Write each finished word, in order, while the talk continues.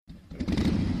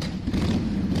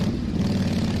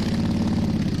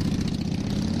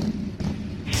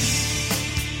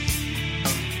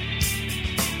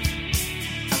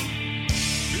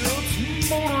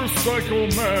Motorcycle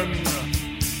Men.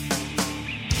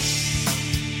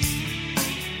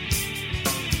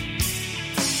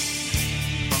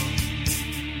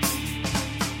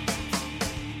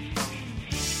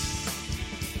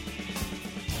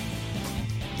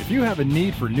 If you have a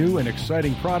need for new and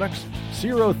exciting products,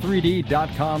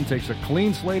 Zero3D.com takes a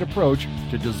clean slate approach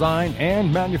to design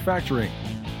and manufacturing.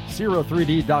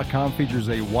 Zero3D.com features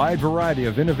a wide variety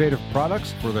of innovative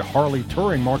products for the Harley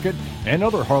touring market and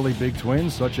other Harley big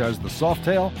twins such as the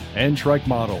Softail and Trike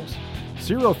models.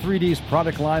 Zero3D's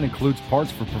product line includes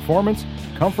parts for performance,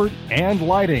 comfort, and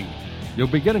lighting. You'll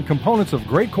be getting components of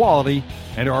great quality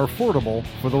and are affordable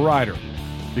for the rider.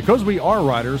 Because we are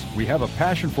riders, we have a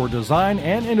passion for design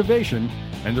and innovation,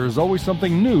 and there is always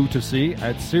something new to see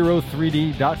at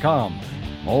Zero3D.com.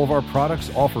 All of our products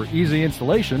offer easy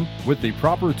installation. With the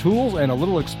proper tools and a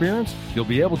little experience, you'll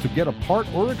be able to get a part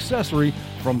or accessory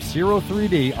from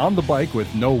Zero3D on the bike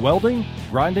with no welding,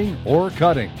 grinding, or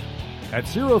cutting. At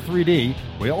Zero3D,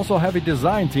 we also have a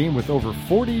design team with over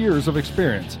 40 years of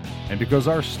experience. And because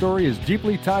our story is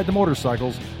deeply tied to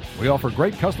motorcycles, we offer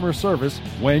great customer service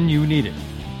when you need it.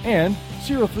 And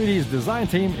Zero3D's design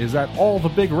team is at all the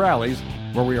big rallies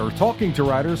where we are talking to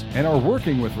riders and are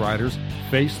working with riders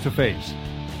face to face.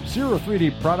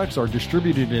 Zero3D products are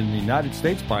distributed in the United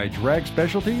States by Drag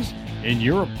Specialties, in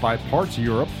Europe by Parts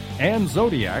Europe and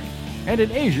Zodiac, and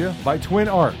in Asia by Twin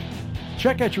Art.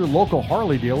 Check out your local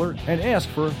Harley dealer and ask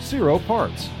for Zero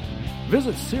Parts.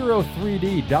 Visit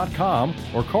Zero3D.com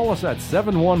or call us at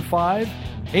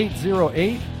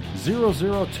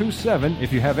 715-808-0027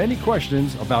 if you have any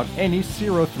questions about any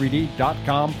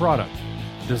Zero3D.com product.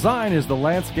 Design is the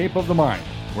landscape of the mind,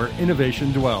 where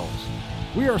innovation dwells.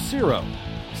 We are Zero.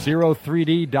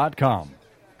 Zero3D.com.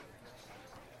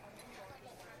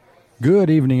 Good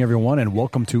evening, everyone, and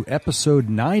welcome to episode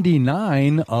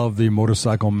 99 of the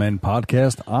Motorcycle Men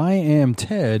podcast. I am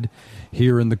Ted,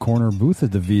 here in the corner booth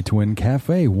at the V-Twin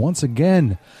Cafe. Once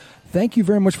again, thank you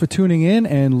very much for tuning in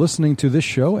and listening to this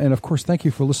show. And, of course, thank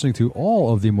you for listening to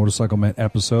all of the Motorcycle Men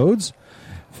episodes.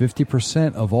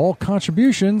 50% of all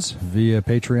contributions via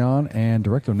Patreon and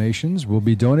direct donations will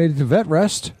be donated to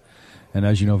VetRest. And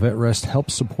as you know, VetRest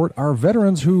helps support our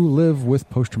veterans who live with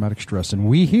post-traumatic stress. And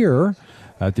we here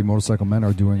at the Motorcycle Men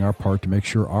are doing our part to make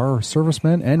sure our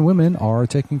servicemen and women are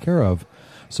taken care of.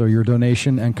 So your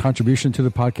donation and contribution to the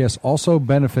podcast also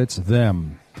benefits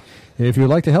them. If you'd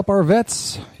like to help our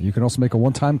vets, you can also make a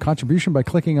one-time contribution by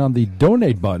clicking on the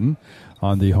donate button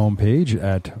on the homepage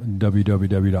at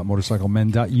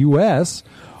www.motorcyclemen.us,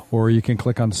 or you can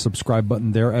click on the subscribe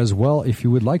button there as well if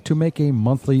you would like to make a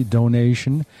monthly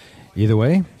donation. Either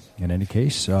way, in any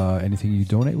case, anything you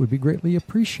donate would be greatly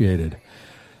appreciated.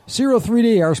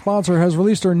 Zero3D, our sponsor, has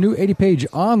released our new 80-page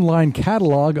online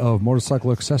catalog of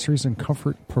motorcycle accessories and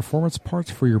comfort performance parts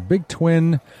for your big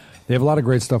twin. They have a lot of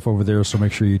great stuff over there, so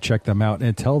make sure you check them out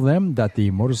and tell them that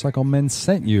the Motorcycle Men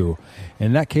sent you.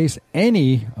 In that case,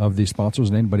 any of the sponsors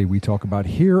and anybody we talk about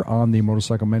here on the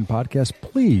Motorcycle Men podcast,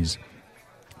 please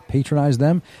patronize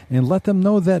them and let them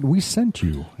know that we sent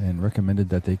you and recommended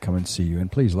that they come and see you. And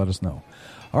please let us know.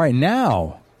 All right,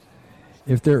 now,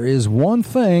 if there is one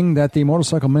thing that the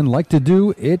Motorcycle Men like to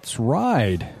do, it's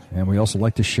ride. And we also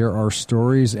like to share our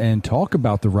stories and talk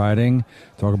about the riding,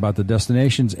 talk about the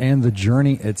destinations and the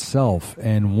journey itself.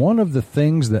 And one of the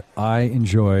things that I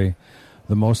enjoy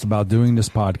the most about doing this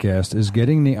podcast is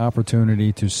getting the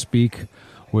opportunity to speak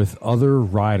with other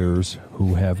riders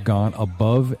who have gone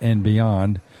above and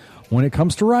beyond when it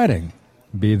comes to riding,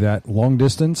 be that long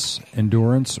distance,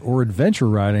 endurance, or adventure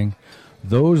riding.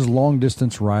 Those long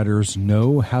distance riders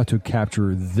know how to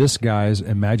capture this guy's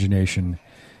imagination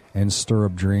and stir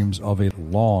up dreams of a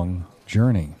long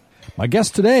journey. My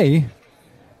guest today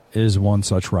is one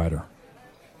such rider.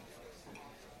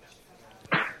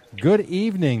 Good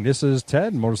evening. This is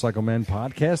Ted, Motorcycle Men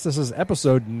Podcast. This is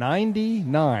episode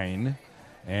 99.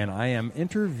 And I am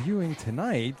interviewing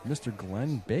tonight Mr.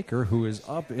 Glen Baker, who is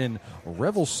up in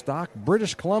Revelstock,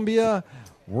 British Columbia,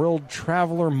 world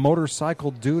traveler, motorcycle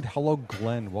dude. Hello,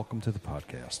 Glen. Welcome to the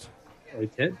podcast. Hey,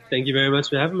 Ted. Thank you very much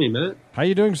for having me, man. How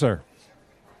you doing, sir?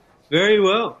 Very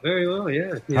well,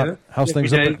 yeah. How's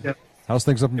things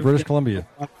up in British Columbia?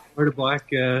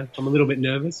 Motorbike. I'm a little bit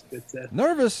nervous, but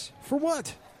nervous for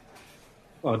what?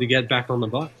 Well, to get back on the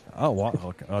bike. Oh, well,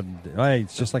 okay. Hey,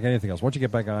 it's just like anything else. Once you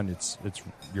get back on, it's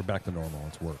you're back to normal.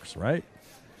 It works, right?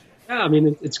 Yeah, I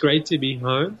mean, it's great to be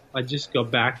home. I just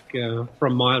got back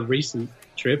from my recent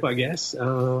trip, I guess.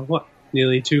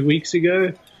 Nearly 2 weeks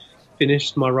ago,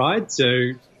 finished my ride.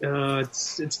 So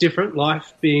it's different.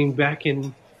 Life being back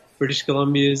in British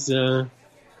Columbia is,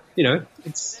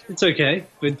 it's okay.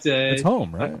 But it's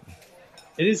home, right?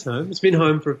 It is home. It's been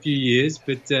home for a few years,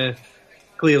 but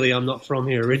clearly I'm not from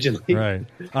here originally. Right.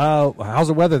 How's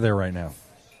the weather there right now?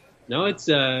 No, it's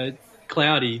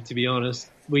cloudy, to be honest.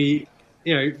 Living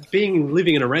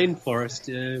in a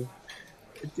rainforest,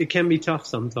 it can be tough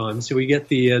sometimes. So we get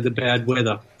the bad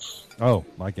weather. Oh,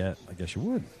 I guess you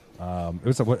would.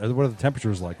 What are the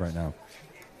temperatures like right now?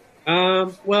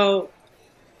 Well,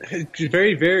 it's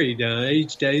very varied.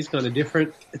 Each day is kind of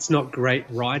different. It's not great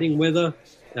riding weather,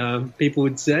 people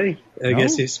would say. I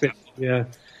guess especially,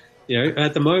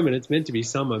 at the moment it's meant to be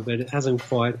summer, but it hasn't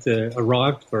quite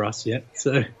arrived for us yet.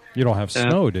 So you don't have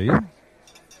snow, do you?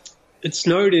 It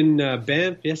snowed in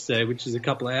Banff yesterday, which is a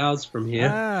couple of hours from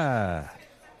here.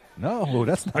 No,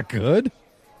 that's not good.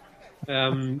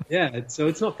 So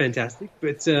it's not fantastic,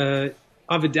 but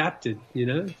I've adapted,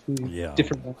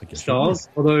 different styles.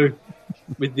 Although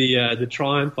with the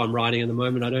Triumph I'm riding at the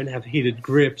moment, I don't have heated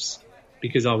grips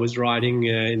because I was riding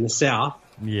in the south.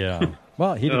 Yeah,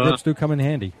 well, heated grips do come in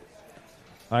handy.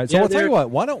 All right, so I'll tell you what.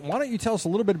 Why don't you tell us a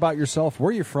little bit about yourself,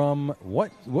 where you're from,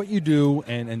 what you do,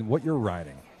 and what you're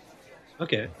riding?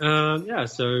 Okay.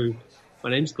 So my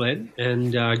name's Glen,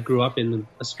 and I grew up in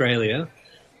Australia.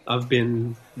 I've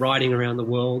been riding around the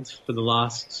world for the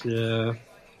last,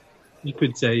 you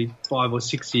could say, 5 or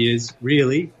 6 years,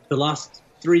 really. The last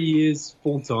 3 years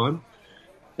full-time.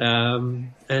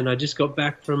 And I just got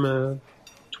back from a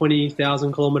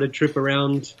 20,000-kilometre trip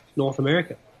around North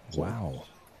America. Wow.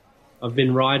 I've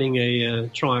been riding a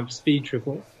Triumph Speed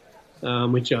Triple,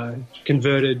 which I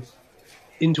converted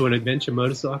into an adventure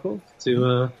motorcycle.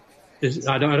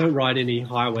 I don't ride any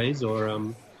highways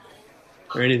or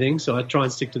anything, so I try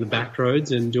and stick to the back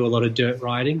roads and do a lot of dirt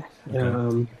riding,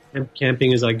 and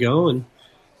camping as I go, and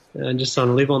just trying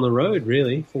to live on the road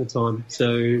really full time.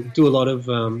 So do a lot of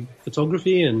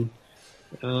photography and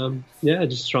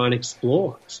just try and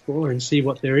explore and see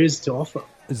what there is to offer.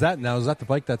 Is that the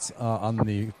bike that's on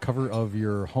the cover of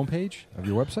your homepage of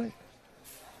your website?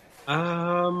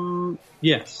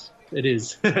 Yes. It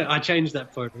is. I changed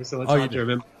that photo, so it's hard to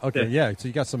remember. Okay, yeah. So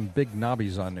you got some big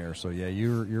knobbies on there. So yeah,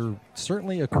 you're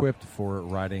certainly equipped for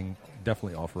riding,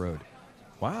 definitely off road.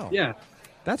 Wow. Yeah,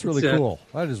 that's really cool.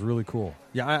 That is really cool.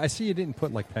 Yeah, I see you didn't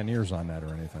put like panniers on that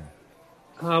or anything.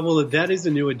 Well, that is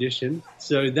a new addition.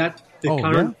 So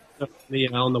current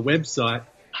on the website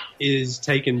is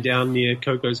taken down near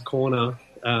Coco's Corner.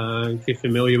 If you're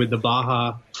familiar with the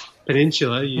Baja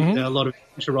Peninsula, a lot of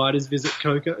adventure riders visit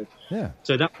Coco. Yeah.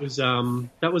 So that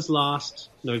was last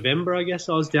November, I guess.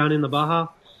 I was down in the Baja.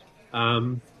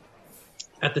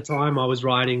 At the time, I was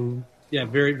riding,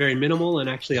 very, very minimal. And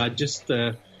actually, I just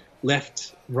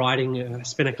left riding.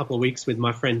 Spent a couple of weeks with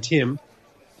my friend Tim,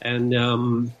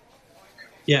 and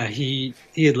he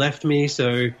had left me.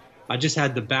 So I just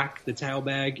had the tail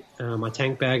bag, my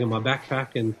tank bag, and my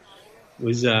backpack, and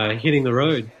was hitting the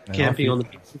road, camping on the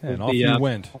beach. And off you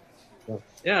went.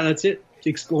 Yeah, that's it.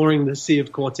 Exploring the Sea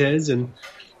of Cortez, and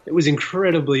it was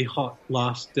incredibly hot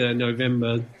last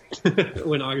November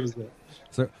when I was there.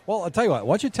 So, well, I'll tell you what.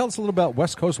 Why don't you tell us a little about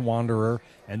West Coast Wanderer,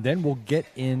 and then we'll get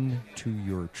into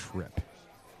your trip.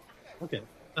 Okay.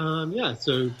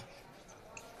 So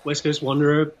West Coast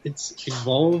Wanderer, it's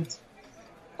evolved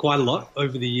quite a lot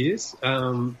over the years.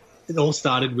 It all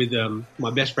started with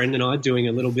my best friend and I doing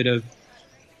a little bit of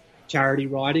charity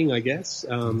riding, I guess.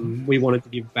 We wanted to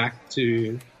give back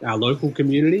to our local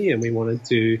community, and we wanted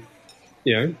to,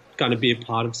 kind of be a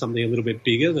part of something a little bit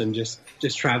bigger than just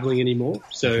traveling anymore.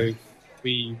 So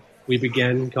we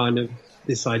began kind of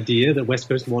this idea that West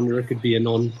Coast Wanderer could be a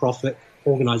non-profit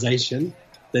organization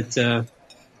that,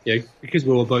 because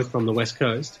we were both from the West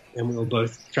Coast and we were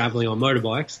both traveling on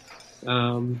motorbikes,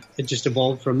 it just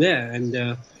evolved from there.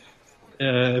 And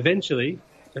eventually,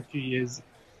 a few years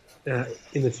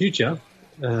in the future,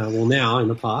 now in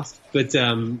the past, but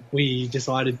we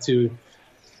decided to,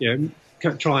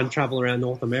 try and travel around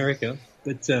North America.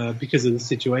 But because of the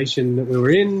situation that we were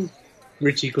in,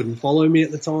 Richie couldn't follow me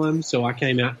at the time, so I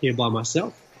came out here by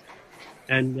myself.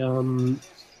 And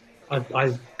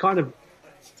I kind of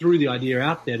threw the idea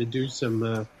out there to do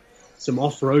some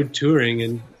off-road touring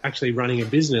and actually running a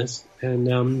business. And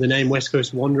the name West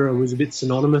Coast Wanderer was a bit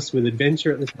synonymous with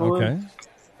adventure at the time. Okay.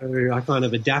 So I kind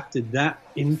of adapted that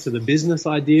into the business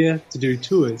idea to do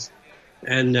tours.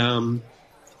 And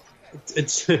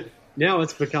it's now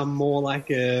it's become more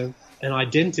like an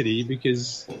identity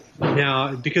because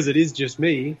it is just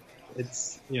me.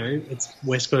 It's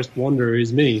West Coast Wanderer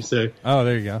is me. So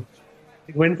there you go.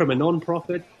 It went from a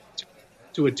non-profit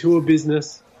to a tour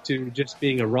business to just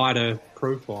being a rider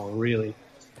profile, really.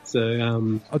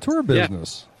 So a tour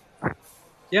business.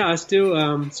 Yeah, I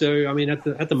still. So I mean, at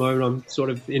the moment, I'm sort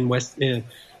of in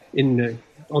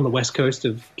on the west coast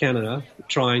of Canada,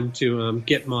 trying to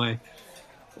get my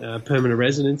permanent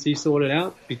residency sorted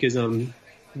out because I'm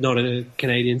not a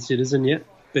Canadian citizen yet.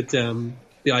 But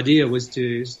the idea was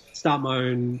to start my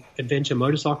own adventure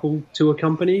motorcycle tour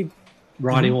company,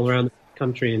 riding all around the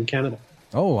country in Canada.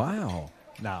 Oh, wow.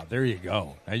 Now, there you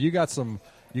go. Now, you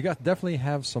definitely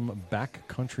have some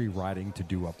backcountry riding to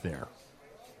do up there.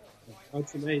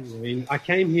 That's amazing. I mean, I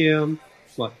came here,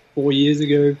 4 years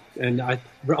ago, and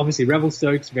obviously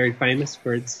Revelstoke's very famous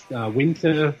for its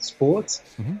winter sports,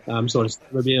 sort of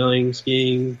snowmobiling,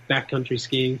 skiing, backcountry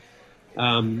skiing.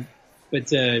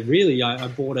 But really, I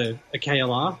bought a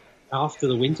KLR. After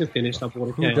the winter finished, I bought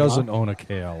a KLR. Who doesn't own a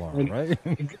KLR, right?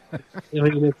 I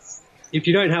mean, if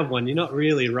you don't have one, you're not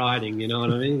really riding, you know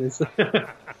what I mean?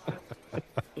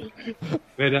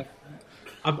 But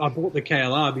I bought the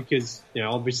KLR because,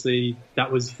 obviously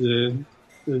that was the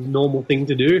normal thing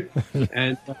to do.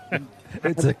 And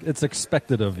it's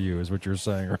expected of you, is what you're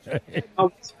saying, right? I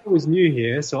was new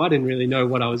here, so I didn't really know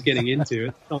what I was getting into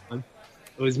at the time.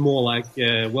 It was more like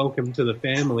welcome to the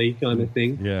family kind of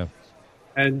thing. Yeah.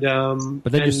 And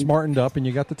but then you smartened up and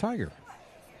you got the Tiger.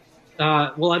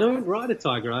 Well, I don't ride a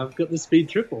Tiger. I've got the Speed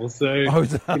Triple. So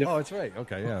that's right.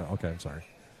 Okay, yeah. Okay, I'm sorry.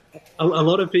 A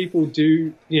lot of people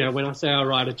do. When I say I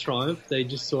ride a Triumph, they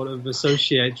just sort of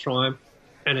associate Triumph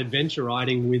and adventure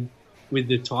riding with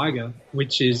the Tiger,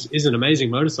 which is an amazing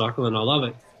motorcycle, and I love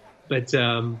it. But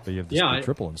you have the Speed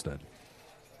Triple instead.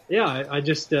 Yeah, I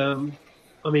just. I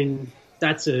mean,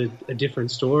 that's a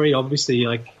different story. Obviously,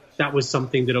 that was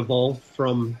something that evolved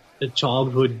from a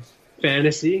childhood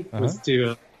fantasy, was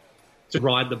to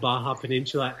ride the Baja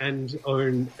Peninsula and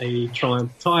own a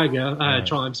Triumph Tiger,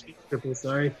 Triumph Speed Triple,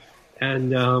 sorry.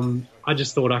 And I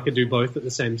just thought I could do both at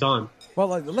the same time. Well,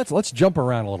 let's jump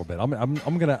around a little bit.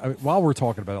 I'm gonna, while we're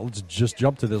talking about it, let's just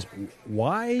jump to this.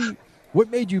 What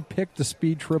made you pick the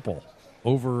Speed Triple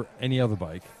over any other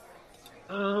bike?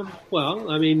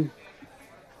 Well, I mean,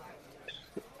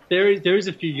 there is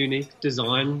a few unique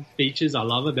design features I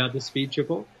love about the Speed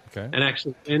Triple. Okay. And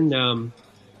actually,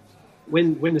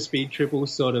 when the Speed Triple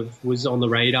sort of was on the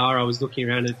radar, I was looking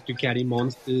around at Ducati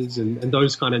Monsters and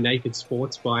those kind of naked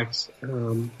sports bikes.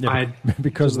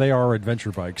 Because they are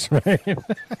adventure bikes, right?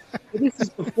 This is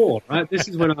before, right? This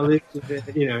is when I lived,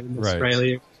 in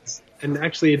Australia. And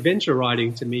actually, adventure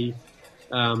riding to me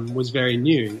was very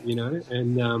new,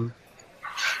 and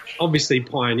obviously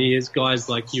pioneers, guys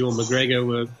like Ewan McGregor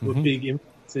were big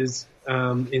influences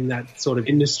in that sort of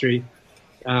industry.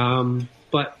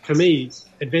 But for me,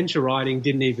 adventure riding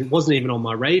wasn't even on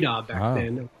my radar back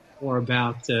then. It was more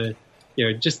about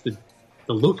just the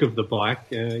look of the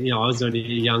bike. I was only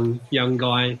a young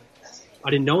guy. I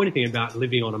didn't know anything about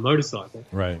living on a motorcycle.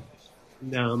 Right.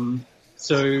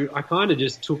 So I kind of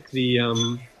just took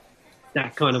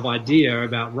that kind of idea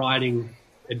about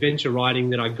adventure riding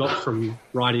that I got from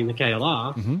riding the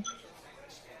KLR,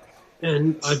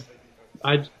 and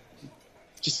I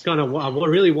just kind of I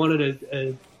really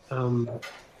wanted to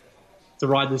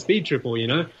ride the Speed Triple,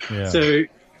 Yeah. So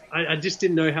I just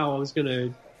didn't know how I was going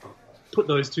to put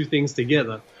those two things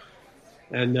together,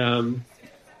 and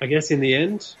I guess in the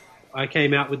end I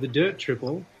came out with the Dirt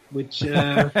Triple, which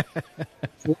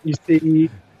what you see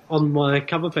on my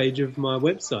cover page of my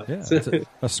website. Yeah, it's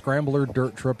a Scrambler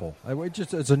Dirt Triple.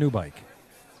 It's a new bike.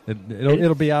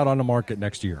 It'll be out on the market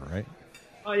next year, right?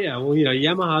 Oh yeah, well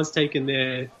Yamaha's taken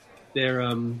their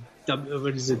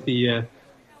what is it, the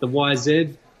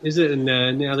YZ, is it? And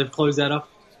now they've closed that up.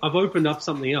 I've opened up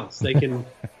something else. They can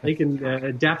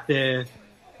adapt their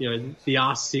the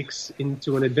R6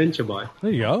 into an adventure bike.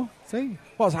 There you go. See,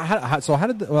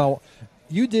 well,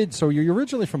 you did. So you're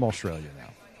originally from Australia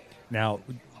now.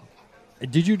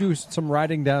 Did you do some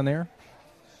riding down there?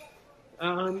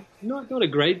 Not a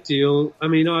great deal. I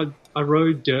mean, I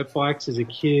rode dirt bikes as a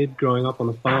kid growing up on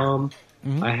the farm.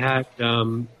 I had,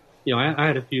 I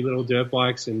had a few little dirt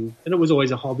bikes and it was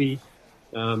always a hobby.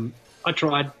 I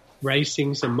tried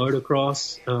racing some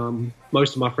motocross.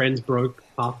 Most of my friends broke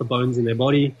half the bones in their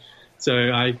body. So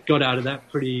I got out of that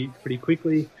pretty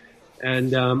quickly.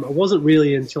 And it wasn't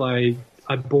really until I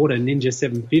bought a Ninja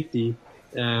 750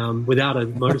 without a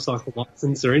motorcycle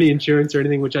license or any insurance or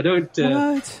anything, which I don't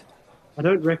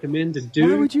recommend to do.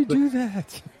 Why would you do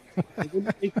that? When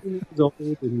you're 18 years old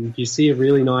and you see a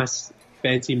really nice,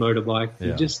 fancy motorbike,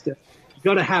 you just you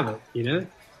got to have it,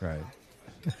 Right.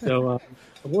 So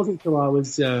it wasn't until I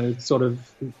was sort of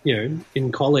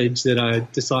in college that I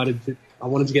decided that I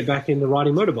wanted to get back into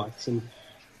riding motorbikes, and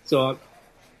so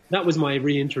that was my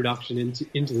reintroduction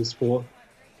into the sport.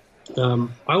 I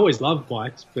always loved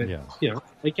bikes, but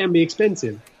they can be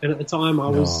expensive. And at the time, I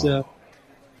was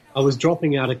I was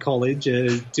dropping out of college,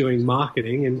 doing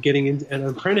marketing and getting into an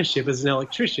apprenticeship as an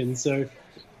electrician. So,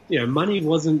 money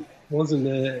wasn't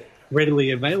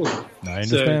readily available. I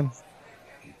understand.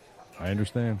 I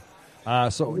understand.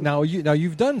 So now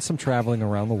you've done some traveling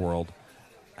around the world.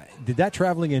 Did that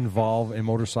traveling involve a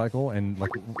motorcycle? And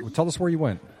tell us where you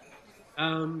went.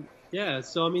 Yeah.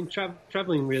 So I mean,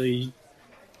 traveling really,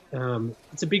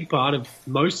 it's a big part of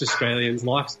most Australians'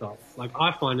 lifestyle. Like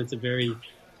I find it's a very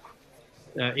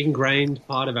ingrained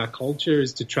part of our culture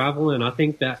is to travel, and I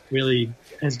think that really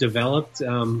has developed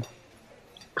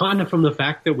kind of from the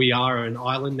fact that we are an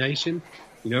island nation.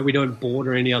 We don't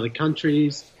border any other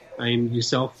countries. I mean,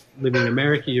 yourself living in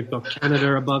America, you've got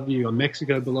Canada above you or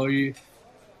Mexico below you.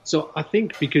 So I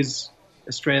think because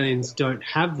Australians don't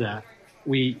have that,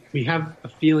 we have a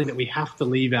feeling that we have to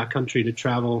leave our country to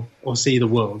travel or see the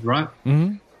world, right?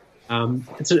 Mm-hmm.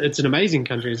 It's an amazing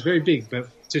country. It's very big, but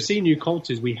to see new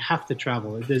cultures, we have to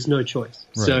travel. There's no choice.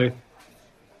 Right.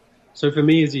 So for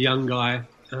me as a young guy,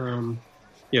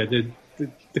 the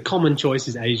common choice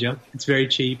is Asia. It's very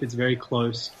cheap. It's very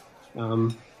close.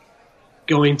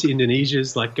 Going to Indonesia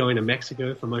is like going to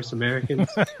Mexico for most Americans.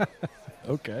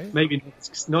 Okay. Maybe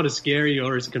not as scary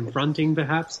or as confronting,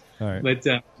 perhaps, all right.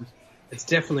 But it's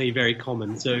definitely very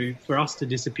common. So for us to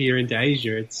disappear into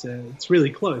Asia, it's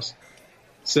really close.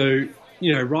 So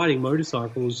riding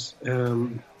motorcycles,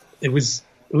 it was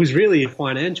really a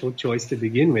financial choice to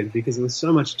begin with because it was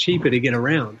so much cheaper to get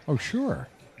around. Oh, sure.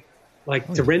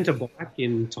 To rent a bike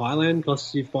in Thailand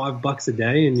costs you $5 a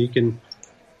day, and you can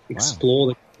explore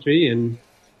the country, and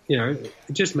it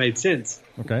just made sense.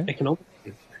 Okay.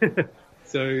 Economically.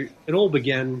 So it all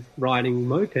began riding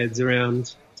mopeds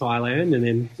around Thailand and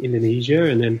then Indonesia,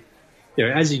 and then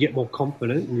as you get more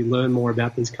confident and you learn more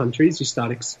about these countries, you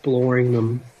start exploring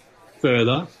them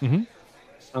further. Mm-hmm.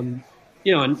 And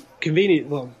convenient.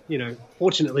 Well,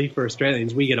 fortunately for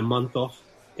Australians, we get a month off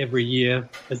every year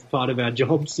as part of our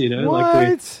jobs.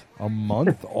 What? A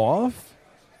month off?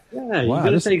 Yeah, you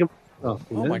got to take a month off.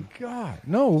 Oh my God!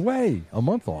 No way! A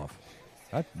month off?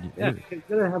 You got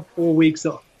to have 4 weeks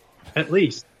off, at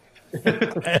least.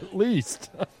 At least.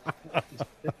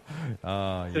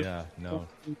 Yeah, no.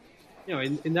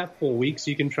 In that 4 weeks,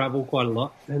 you can travel quite a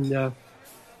lot, and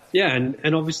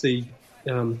and obviously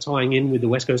tying in with the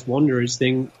West Coast Wanderers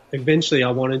thing. Eventually,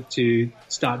 I wanted to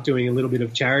start doing a little bit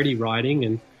of charity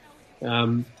riding,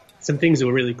 and some things that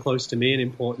were really close to me and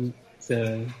important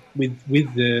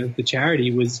with the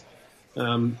charity was.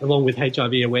 Along with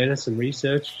HIV awareness and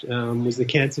research, was the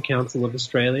Cancer Council of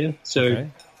Australia. So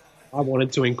I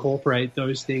wanted to incorporate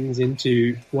those things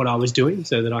into what I was doing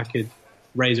so that I could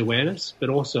raise awareness, but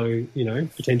also,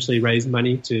 potentially raise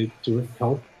money to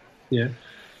help. Yeah.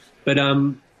 But,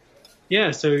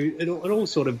 so it all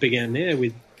sort of began there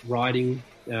with riding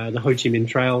the Ho Chi Minh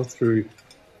Trail through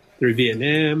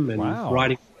Vietnam and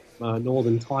riding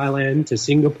northern Thailand to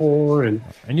Singapore. And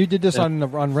you did this on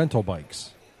rental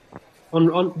bikes?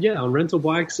 On rental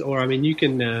bikes, or I mean, you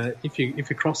can if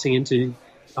you're crossing into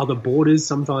other borders,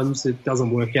 sometimes it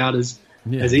doesn't work out as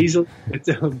easily.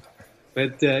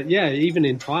 But even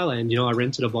in Thailand, I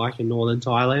rented a bike in northern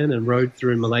Thailand and rode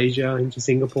through Malaysia into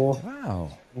Singapore.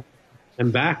 Wow,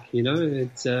 and back.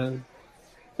 It's that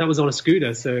was on a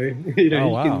scooter, so you can do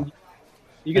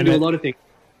a lot of things.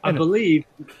 I believe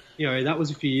that was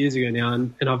a few years ago now,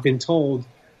 and I've been told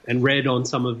and read on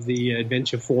some of the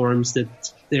adventure forums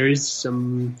that there is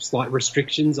some slight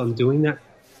restrictions on doing that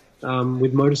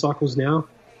with motorcycles now,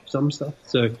 some stuff.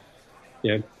 So,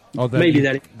 maybe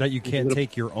that you can't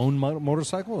take your own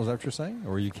motorcycle? Is that what you're saying?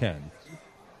 Or you can?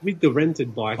 With the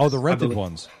rented bikes. Oh, the rented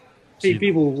ones.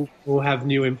 People will have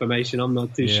new information. I'm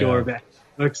not too sure about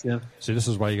folks now. So this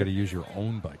is why you got to use your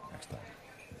own bike next time,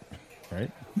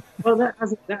 right? Well, that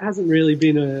hasn't really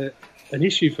been an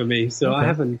issue for me. So I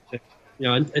haven't...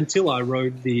 until I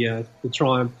rode the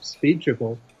Triumph Speed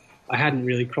Triple, I hadn't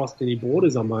really crossed any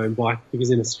borders on my own bike because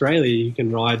in Australia you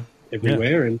can ride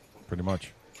everywhere, and pretty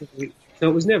much. So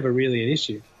it was never really an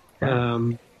issue. Right.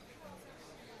 All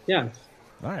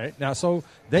right. Now, so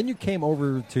then you came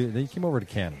over to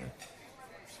Canada,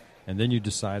 and then you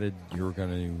decided you were going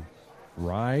to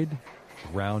ride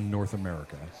around North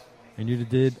America, and you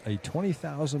did a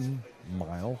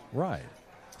 20,000-mile ride.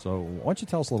 So why don't you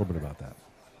tell us a little bit about that?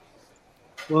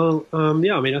 Well,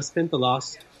 I spent the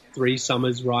last 3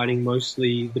 summers riding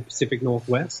mostly the Pacific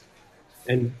Northwest.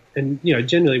 And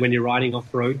generally when you're riding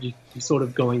off-road, you're sort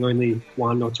of going only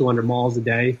 100 or 200 miles a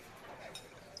day,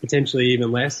 potentially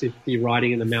even less if you're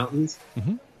riding in the mountains.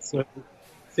 Mm-hmm. So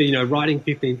riding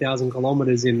 15,000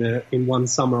 kilometers in one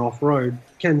summer off-road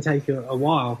can take a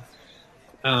while.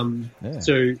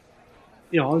 So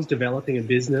I was developing a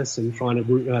business and trying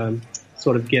to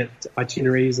sort of get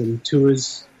itineraries and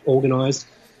tours organized.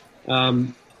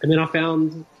 And then I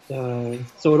found,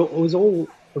 so it was all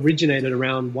originated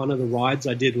around one of the rides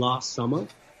I did last summer.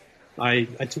 I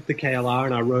took the KLR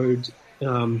and I rode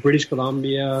British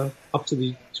Columbia up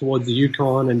towards the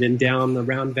Yukon and then down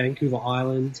around Vancouver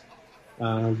Island,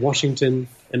 Washington,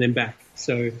 and then back.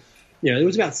 So, it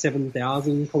was about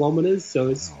 7,000 kilometers. So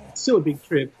it's still a big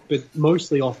trip, but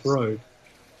mostly off-road.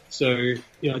 So,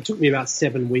 it took me about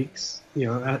 7 weeks,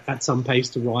 at some pace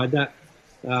to ride that.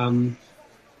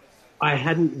 I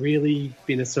hadn't really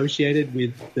been associated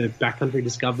with the backcountry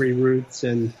discovery routes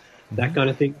and that kind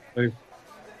of thing. So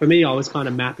for me, I was kind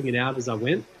of mapping it out as I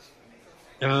went.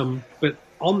 But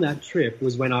on that trip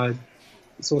was when I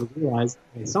sort of realized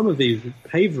some of these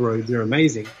paved roads are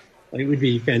amazing. Like, it would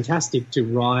be fantastic to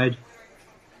ride,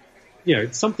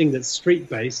 something that's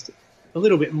street-based, a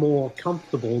little bit more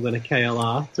comfortable than a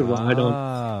KLR to ride on.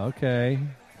 Ah, okay.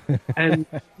 And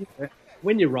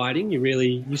when you're riding,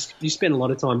 you spend a lot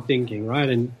of time thinking, right?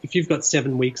 And if you've got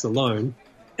 7 weeks alone,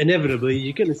 inevitably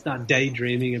you're going to start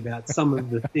daydreaming about some of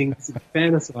the things you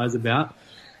fantasize about.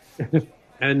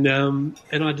 And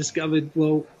I discovered,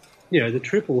 the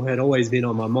triple had always been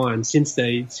on my mind since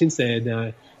they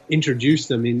had introduced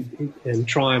them and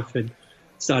Triumph had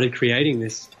started creating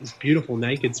this beautiful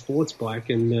naked sports bike.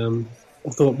 And I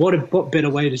thought, what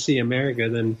better way to see America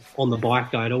than on the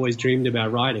bike I'd always dreamed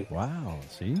about riding. Wow,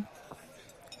 see?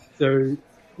 So,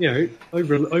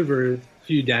 over a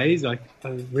few days, I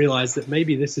realized that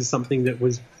maybe this is something that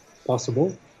was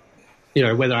possible,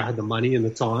 whether I had the money and the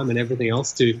time and everything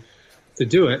else to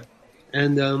do it.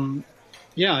 And,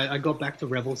 I got back to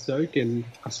Revelstoke and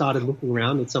I started looking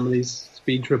around at some of these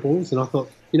speed triples and I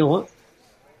thought, you know what?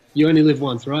 You only live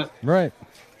once, right? Right.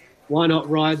 Why not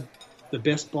ride the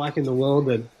best bike in the world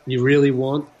that you really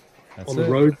want on the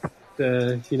road,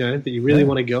 that you really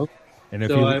want to go? And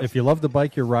if you love the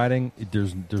bike you're riding,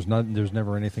 there's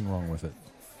never anything wrong with it,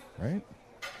 right?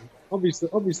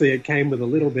 Obviously, it came with a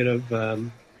little bit of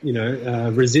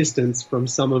resistance from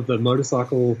some of the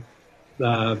motorcycle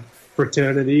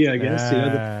fraternity, I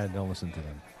guess. Don't listen to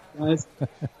them. Guys,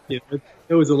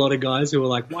 there was a lot of guys who were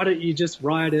like, "Why don't you just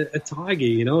ride a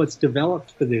Tiger? It's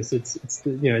developed for this. It's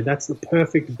that's the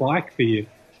perfect bike for you."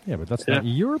 Yeah, but that's not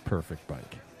your perfect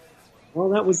bike. Well,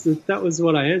 that was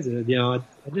what I answered. I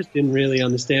just didn't really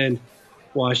understand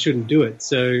why I shouldn't do it.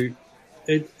 So,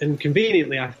 and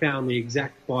conveniently, I found the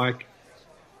exact bike.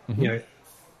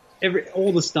 Mm-hmm.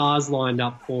 All the stars lined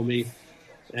up for me,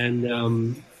 and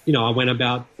I went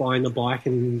about buying the bike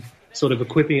and sort of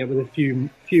equipping it with a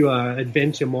few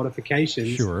adventure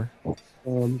modifications. Sure.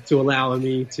 To allow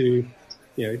me to,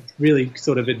 really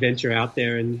sort of adventure out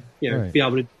there and right. be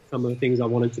able to do some of the things I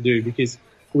wanted to do, because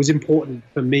it was important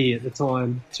for me at the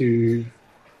time to,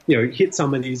 hit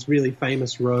some of these really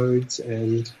famous roads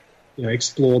and,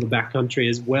 explore the backcountry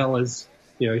as well as,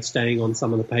 staying on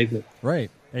some of the pavement.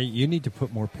 Right. Hey, you need to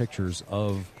put more pictures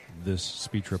of this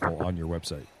speed triple on your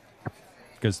website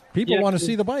because people want to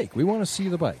see the bike. We want to see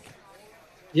the bike.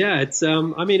 Yeah, it's.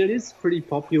 It is pretty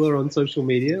popular on social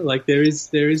media. Like there is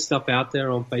stuff out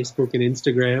there on Facebook and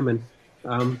Instagram,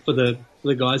 and for the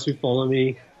guys who follow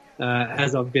me.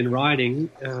 As I've been riding,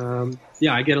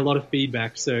 I get a lot of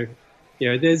feedback. So,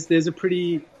 there's a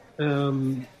pretty,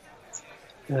 a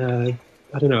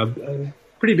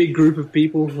pretty big group of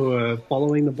people who are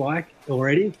following the bike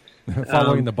already.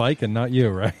 Following the bike and not you,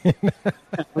 right?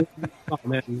 Oh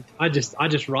man, I just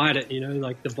ride it.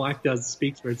 Like the bike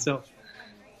speaks for itself.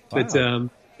 Wow. But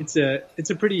it's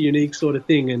a pretty unique sort of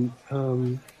thing, and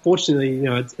fortunately,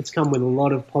 it's come with a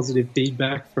lot of positive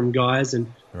feedback from guys,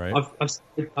 and right.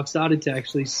 I've started to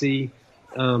actually see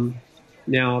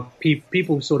now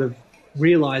people sort of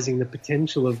realizing the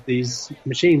potential of these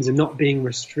machines and not being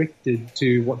restricted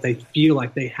to what they feel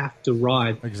like they have to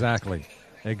ride. Exactly.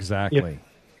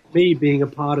 Me being a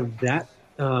part of that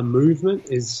movement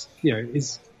is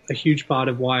a huge part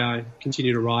of why I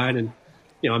continue to ride, and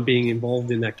I'm being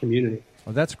involved in that community.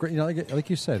 Well, that's great. Like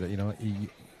you said,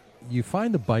 you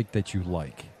find the bike that you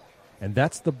like, and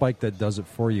that's the bike that does it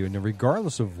for you. And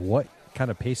regardless of what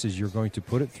kind of paces you're going to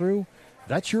put it through,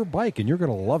 that's your bike, and you're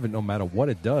going to love it no matter what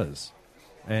it does.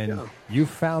 And you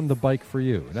found the bike for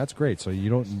you, and that's great. So you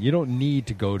don't need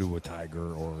to go to a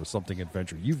Tiger or something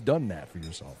adventure. You've done that for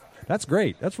yourself. That's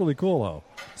great. That's really cool, though.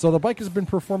 So the bike has been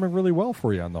performing really well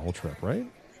for you on the whole trip, right?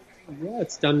 Yeah,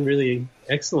 it's done really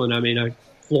excellent.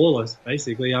 Flawless,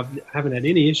 basically. I haven't had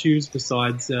any issues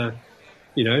besides, the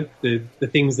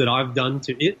things that I've done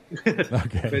to it.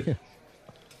 Okay.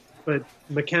 but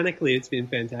mechanically, it's been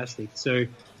fantastic. So,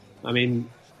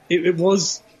 it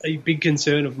was a big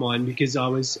concern of mine because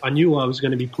I knew I was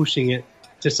going to be pushing it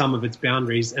to some of its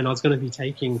boundaries, and I was going to be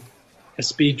taking a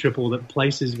speed triple that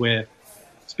places where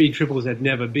speed triples had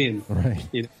never been. Right.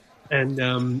 You know?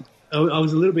 And I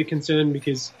was a little bit concerned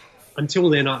because until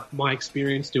then, my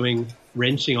experience doing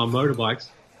wrenching on motorbikes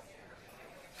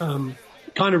kind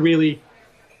of really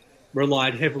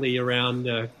relied heavily around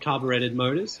carbureted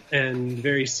motors and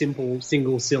very simple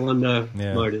single-cylinder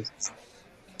motors.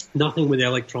 Nothing with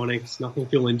electronics, nothing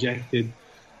fuel injected.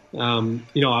 I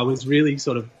was really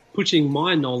sort of pushing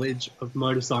my knowledge of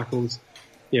motorcycles,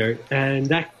 and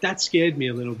that scared me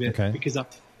a little bit because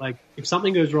if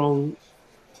something goes wrong,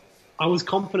 I was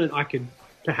confident I could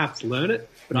perhaps learn it,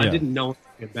 but I didn't know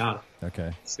anything about it.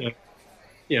 Okay. So,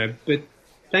 but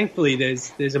thankfully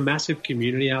there's a massive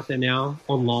community out there now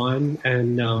online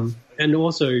and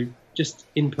also just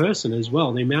in person as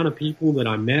well. The amount of people that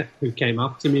I met who came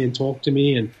up to me and talked to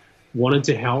me and wanted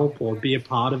to help or be a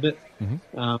part of it,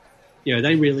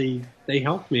 they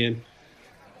helped me. And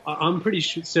I'm pretty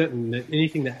certain that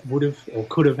anything that would have or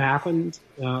could have happened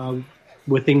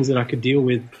were things that I could deal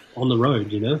with on the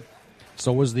road,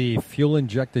 So was the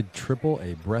fuel-injected triple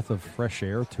a breath of fresh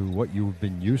air to what you've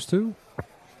been used to?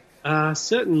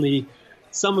 Certainly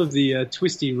some of the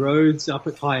twisty roads up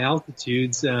at high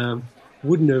altitudes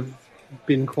wouldn't have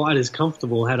been quite as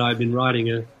comfortable had I been riding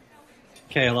a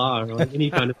KLR or any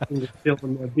kind of thing built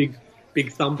on a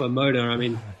big thumper motor. I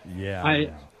mean, I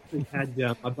had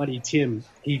my buddy Tim.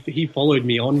 He followed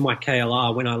me on my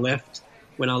KLR when I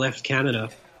left Canada.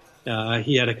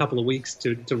 He had a couple of weeks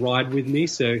to ride with me,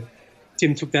 so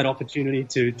Tim took that opportunity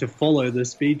to follow the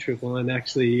speed triple and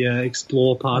actually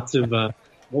explore parts of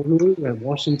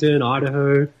Washington,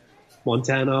 Idaho,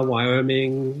 Montana,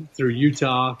 Wyoming, through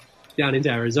Utah, down into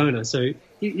Arizona. So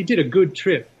he did a good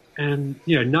trip. And,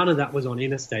 none of that was on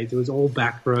interstate. It was all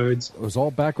back roads. It was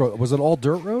all back roads. Was it all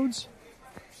dirt roads?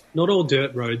 Not all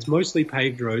dirt roads, mostly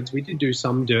paved roads. We did do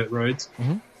some dirt roads.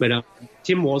 Mm-hmm. But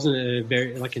Tim wasn't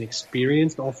an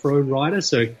experienced off-road rider,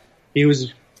 so he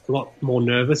was a lot more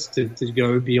nervous to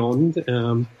go beyond.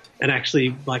 And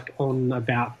actually, on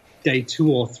about day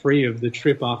 2 or 3 of the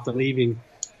trip after leaving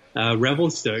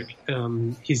Revelstoke,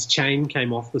 his chain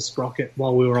came off the sprocket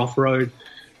while we were off-road.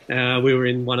 We were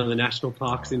in one of the national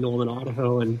parks in northern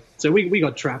Idaho, and so we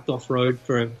got trapped off-road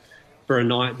for a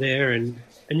night there, and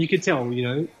you could tell,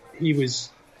 he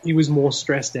was more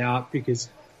stressed out because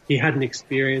he hadn't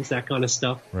experienced that kind of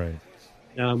stuff. Right.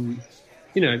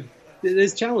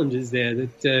 There's challenges there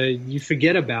that you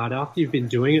forget about after you've been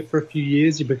doing it for a few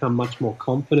years. You become much more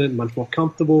confident, much more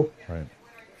comfortable, right?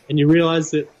 And you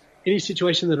realize that any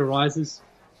situation that arises,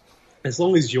 as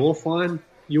long as you're fine,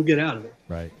 you'll get out of it.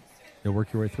 Right. You'll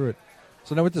work your way through it.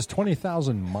 So now with this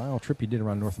 20,000-mile trip you did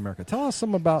around North America, tell us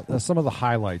some about some of the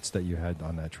highlights that you had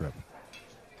on that trip.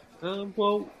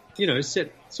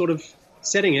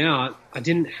 Setting out, I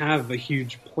didn't have a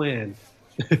huge plan.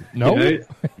 No?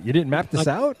 You didn't map this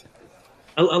out?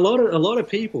 A lot of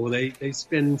people, they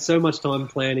spend so much time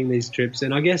planning these trips,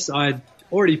 and I guess I'd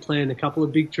already planned a couple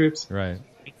of big trips. Right.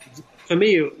 For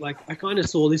me, I kind of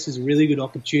saw this as a really good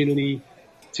opportunity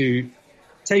to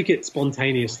take it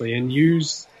spontaneously and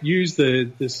use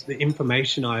the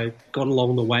information I got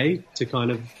along the way to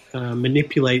kind of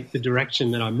manipulate the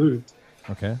direction that I moved.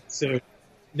 Okay. So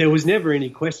there was never any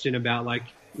question about I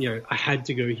had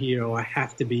to go here or I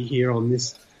have to be here on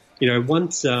this.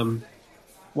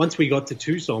 Once we got to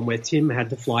Tucson, where Tim had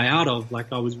to fly out of,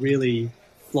 I was really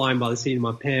flying by the seat of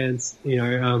my pants.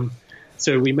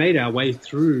 So we made our way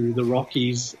through the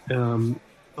Rockies.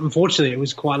 Unfortunately, it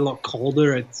was quite a lot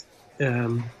colder at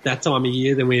that time of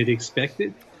year than we had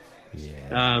expected.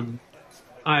 Yeah.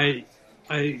 I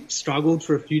struggled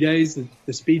for a few days.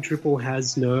 The Speed Triple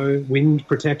has no wind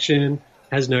protection,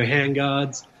 has no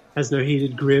handguards, has no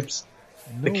heated grips.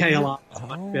 The KLR is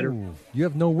much better. You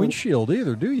have no windshield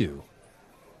either, do you?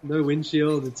 No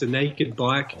windshield. It's a naked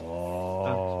bike.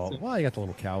 Oh, well, you got the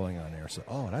little cowling on there. So,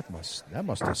 that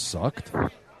must have sucked.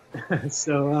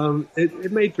 So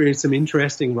it made for some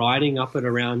interesting riding up at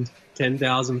around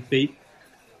 10,000 feet.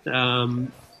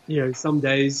 Some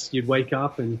days you'd wake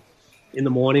up and in the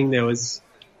morning there was,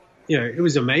 it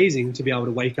was amazing to be able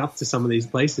to wake up to some of these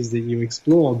places that you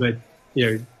explore. But,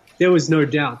 there was no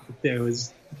doubt that there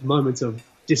was moments of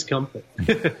discomfort.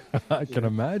 I can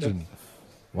imagine.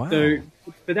 Wow. So,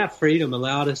 but that freedom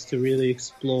allowed us to really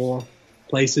explore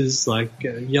places like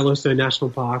Yellowstone National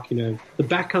Park. The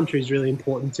backcountry is really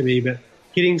important to me, but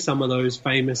hitting some of those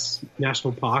famous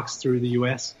national parks through the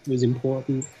U.S. was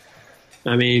important.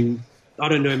 I mean, I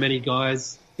don't know many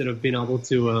guys that have been able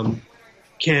to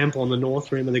camp on the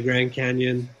north rim of the Grand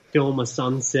Canyon, film a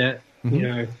sunset,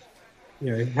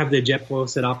 have their jet boil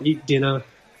set up, eat dinner,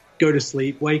 go to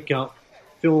sleep, wake up,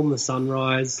 film the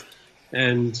sunrise,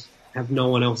 and have no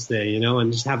one else there,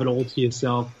 and just have it all to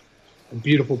yourself. A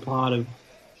beautiful part of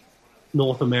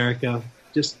North America,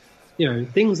 just,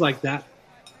 things like that.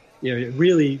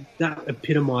 Really, that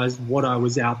epitomized what I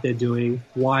was out there doing,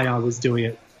 why I was doing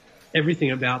it.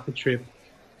 Everything about the trip,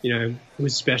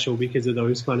 was special because of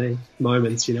those kind of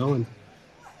moments, and,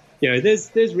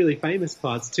 there's really famous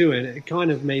parts too, and it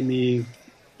kind of made me,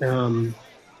 it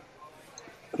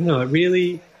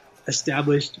really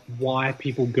established why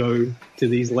people go to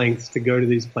these lengths to go to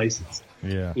these places.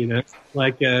 Yeah. You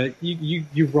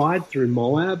ride through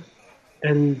Moab,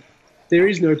 and there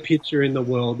is no picture in the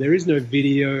world. There is no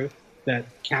video that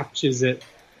captures it.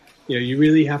 You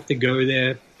really have to go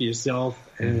there for yourself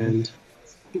and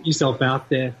put yourself out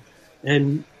there.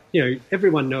 And,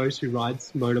 everyone knows who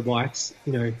rides motorbikes.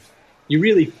 You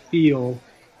really feel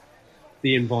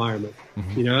the environment,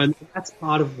 and that's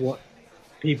part of what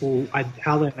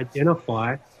how they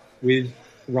identify with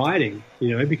riding,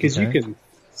 because you can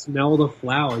smell the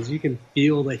flowers, you can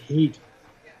feel the heat.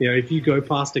 If you go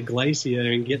past a glacier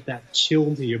and get that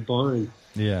chill to your bone,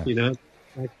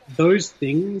 like those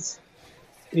things,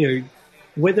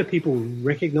 whether people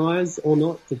recognize or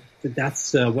not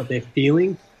that's what they're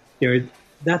feeling,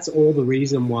 that's all the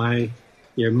reason why,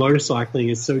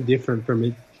 motorcycling is so different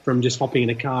from just hopping in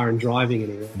a car and driving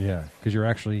anywhere. Yeah, because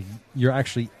you're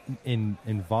actually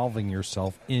involving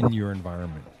yourself in your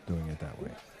environment, doing it that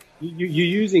way. You're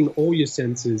using all your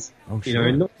senses. Oh,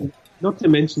 sure. Not to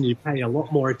mention you pay a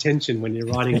lot more attention when you're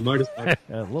riding a motorcycle.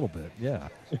 A little bit, yeah.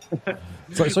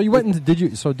 So you went into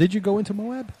did you go into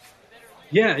Moab?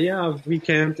 Yeah, we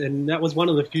camped, and that was one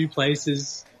of the few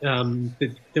places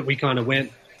that we kind of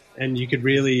went, and you could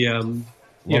really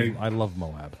I love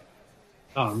Moab.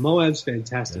 Oh, Moab's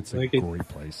fantastic. It's a great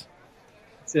place.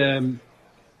 It's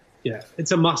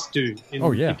it's a must do.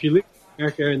 If you live in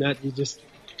America and that,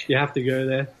 you have to go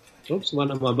there. Oops, one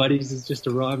of my buddies is just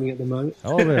arriving at the moment.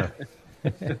 Oh, there.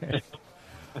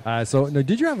 So, now,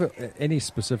 did you have any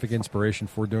specific inspiration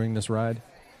for doing this ride?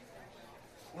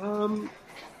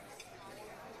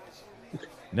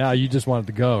 Now you just wanted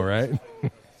to go, right?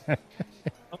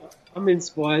 I'm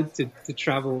inspired to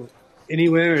travel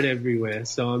anywhere and everywhere.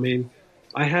 So,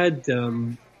 I had,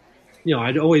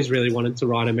 I'd always really wanted to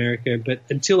ride America, but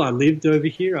until I lived over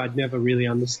here, I'd never really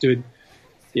understood,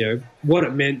 what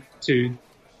it meant to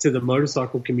the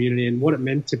motorcycle community and what it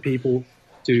meant to people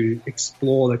to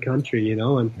explore the country, and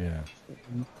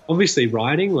obviously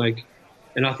riding,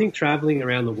 and I think traveling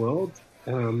around the world,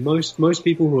 most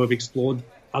people who have explored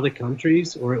other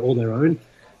countries or their own,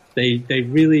 they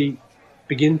really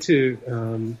begin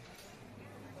to,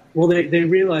 they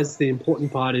realize the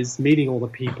important part is meeting all the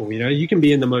people. You can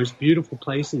be in the most beautiful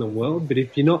place in the world, but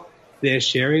if you're not there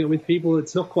sharing it with people,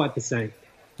 it's not quite the same.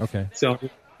 Okay. So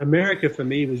America for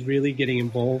me was really getting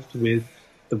involved with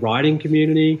the riding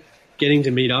community, getting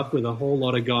to meet up with a whole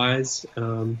lot of guys,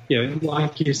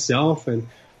 like yourself and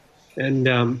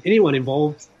anyone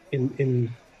involved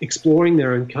in exploring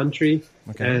their own country.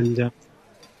 Okay. And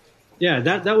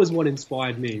that was what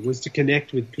inspired me, was to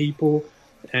connect with people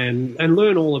and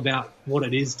learn all about what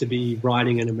it is to be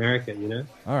riding in America.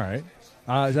 All right.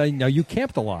 Now you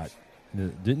camped a lot,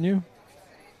 didn't you?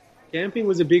 Camping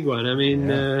was a big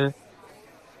one.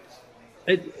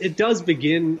 It does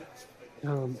begin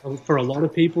for a lot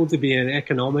of people to be an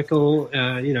economical,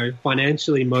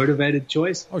 financially motivated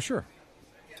choice. Oh, sure.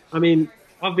 I've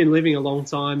been living a long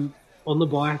time on the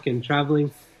bike and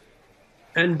traveling,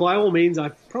 and by all means, I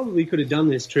probably could have done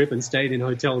this trip and stayed in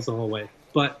hotels the whole way.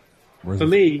 But where's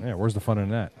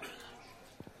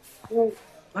Well,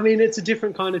 it's a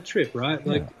different kind of trip,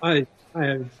 right? I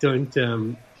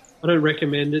don't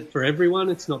recommend it for everyone.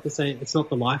 It's not the same. It's not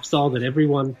the lifestyle that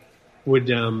everyone would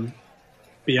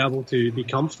be able to be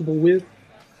comfortable with.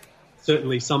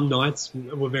 Certainly some nights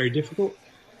were very difficult.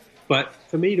 But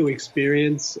for me to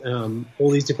experience all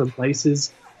these different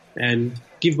places and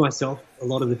give myself a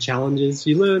lot of the challenges,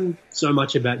 you learn so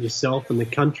much about yourself and the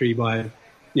country by,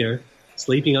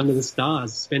 sleeping under the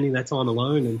stars, spending that time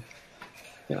alone.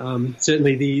 And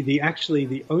certainly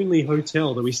the only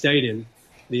hotel that we stayed in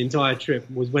the entire trip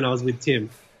was when I was with Tim.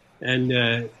 And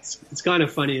it's kind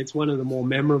of funny. It's one of the more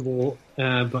memorable,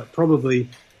 but probably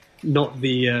not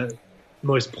the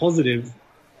most positive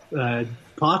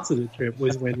parts of the trip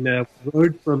was when we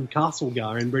rode from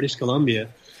Castlegar in British Columbia.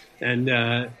 And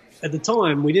at the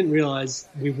time, we didn't realize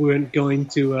we weren't going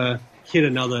to hit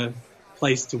another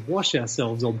place to wash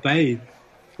ourselves or bathe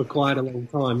for quite a long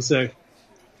time. So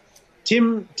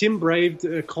Tim braved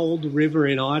a cold river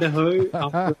in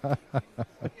Idaho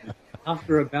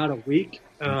after about a week.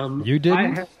 You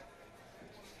didn't?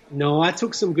 No, I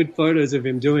took some good photos of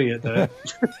him doing it though.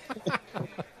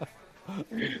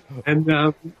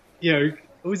 And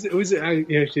it was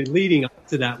actually leading up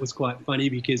to that was quite funny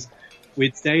because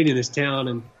we'd stayed in this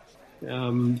town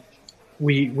and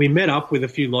we met up with a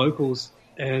few locals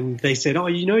and they said, "Oh,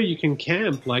 you can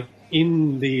camp like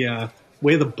in the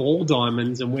where the ball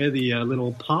diamonds and where the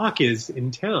little park is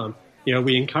in town.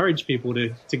 We encourage people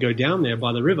to go down there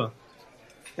by the river."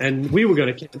 And we were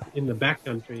going to camp in the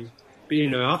backcountry.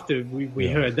 But, after we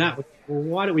heard that, well,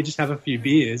 why don't we just have a few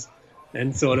beers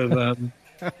and sort of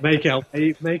make our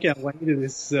way to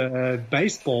this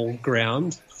baseball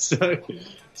ground?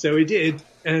 So we did.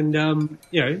 And,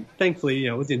 thankfully,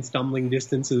 it was in stumbling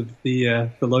distance of the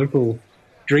local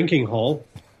drinking hole.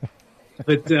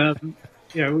 But,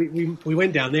 we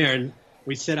went down there and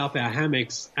we set up our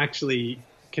hammocks actually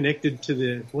connected to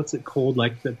the, what's it called,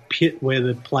 like the pit where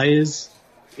the players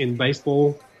in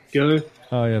baseball go.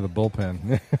 Oh, yeah, the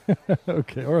bullpen.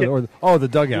 Okay. Or the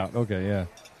dugout. Okay, yeah.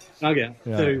 Dugout.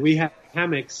 Yeah. So we had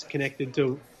hammocks connected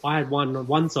to, I had one on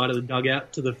one side of the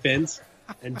dugout to the fence,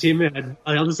 and Tim had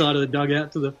the other side of the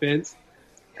dugout to the fence.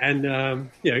 And,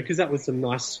 because that was some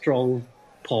nice strong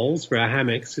poles for our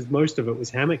hammocks, because most of it was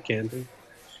hammock camping.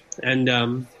 And,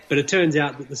 but it turns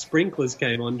out that the sprinklers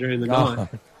came on during the night.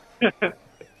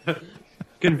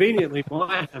 Conveniently,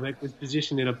 my hammock was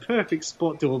positioned in a perfect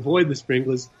spot to avoid the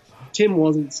sprinklers. Tim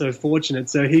wasn't so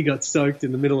fortunate, so he got soaked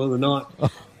in the middle of the night.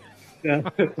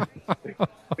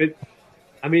 But,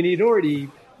 I mean, he'd already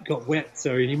got wet,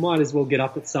 so he might as well get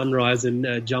up at sunrise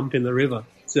and jump in the river.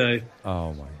 So,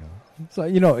 oh, my God. So,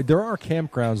 there are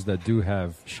campgrounds that do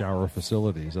have shower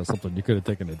facilities. That's something you could have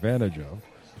taken advantage of.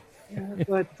 Yeah,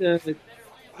 but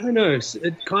I don't know.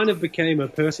 It kind of became a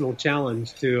personal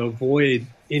challenge to avoid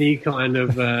any kind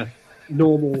of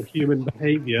normal human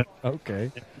behavior.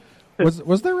 Okay.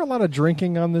 Was there a lot of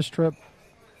drinking on this trip?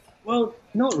 Well,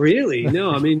 not really.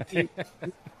 No, I mean,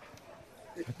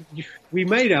 we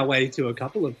made our way to a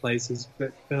couple of places,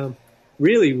 but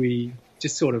really we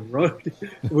just sort of rode.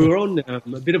 We were on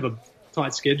a bit of a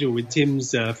tight schedule with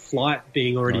Tim's flight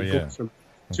being already booked from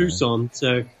Tucson.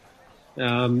 So,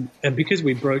 and because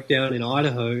we broke down in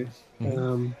Idaho,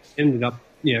 ended up,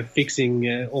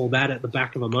 fixing all that at the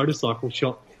back of a motorcycle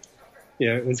shop.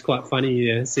 It was quite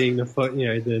funny seeing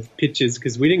the pictures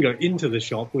because we didn't go into the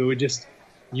shop. We were just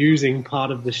using part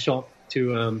of the shop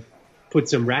to put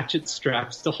some ratchet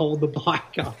straps to hold the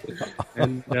bike up.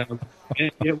 And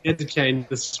we had to change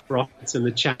the sprockets and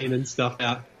the chain and stuff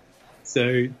out.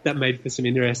 So that made for some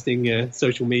interesting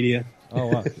social media. Oh,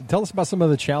 wow. Tell us about some of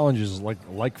the challenges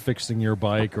like fixing your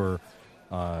bike or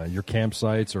your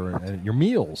campsites or your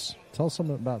meals. Tell us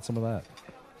about some of that.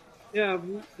 Yeah,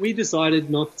 we decided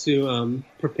not to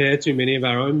prepare too many of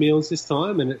our own meals this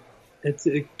time, and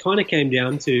it kind of came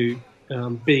down to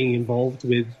being involved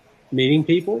with meeting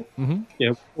people. Mm-hmm.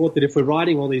 We thought that if we're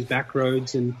riding all these back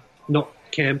roads and not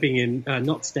camping and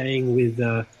not staying with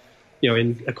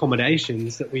in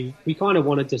accommodations, that we kind of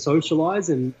wanted to socialize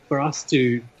and for us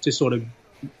to sort of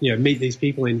meet these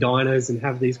people in diners and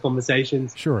have these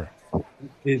conversations. Sure.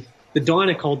 The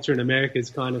diner culture in America is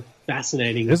kind of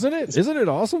fascinating. Isn't it? Isn't it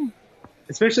awesome?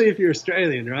 Especially if you're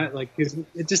Australian, right? Like,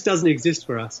 it just doesn't exist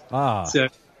for us. So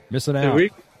missing out.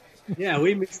 We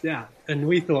missed out. And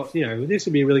we thought, this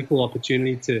would be a really cool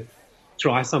opportunity to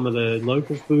try some of the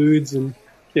local foods. And,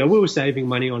 we were saving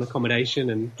money on accommodation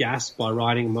and gas by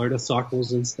riding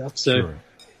motorcycles and stuff. So,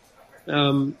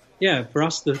 sure. For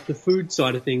us, the food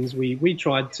side of things, we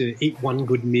tried to eat one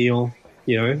good meal,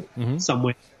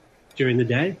 somewhere during the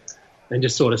day and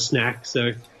just sort of snack.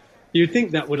 So you'd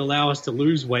think that would allow us to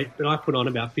lose weight, but I put on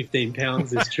about 15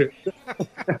 pounds this trip.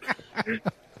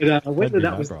 But whether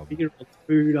that was beer or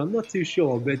food, I'm not too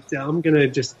sure. But I'm going to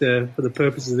just, for the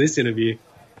purpose of this interview,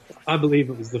 I believe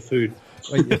it was the food.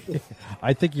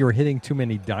 I think you were hitting too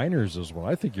many diners is what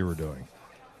I think you were doing.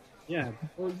 Yeah.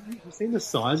 Well, you've seen the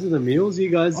size of the meals, you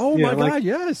guys? Oh, my God,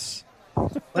 yes.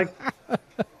 Like,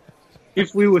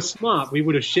 if we were smart, we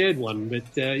would have shared one, but,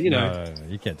 No,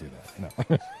 you can't do that.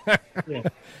 No. Yeah.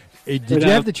 Did you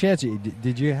have the chance?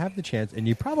 Did you have the chance? And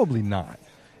you probably not.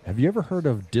 Have you ever heard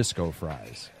of disco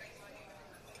fries?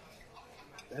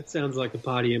 That sounds like a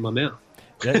party in my mouth.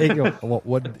 You know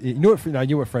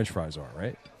what French fries are,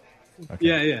 right?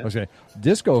 Okay. Yeah. Okay.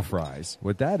 Disco fries.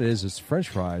 What that is French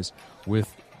fries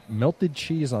with melted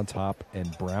cheese on top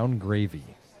and brown gravy.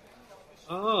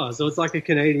 Oh, so it's like a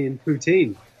Canadian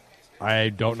poutine. I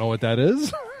don't know what that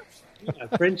is. Yeah,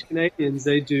 French Canadians,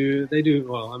 they do.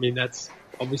 Well, I mean, that's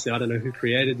obviously I don't know who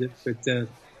created it, but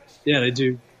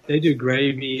they do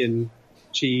gravy and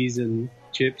cheese and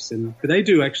chips, but they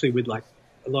do actually with like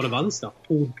a lot of other stuff.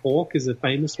 Pulled pork is a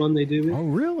famous one they do with. Oh,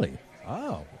 really?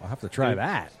 Oh, I'll have to try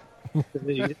that.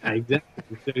 Yeah,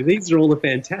 exactly. So these are all the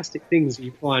fantastic things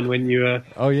you find when you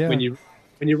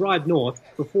when you ride north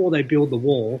before they build the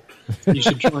wall. You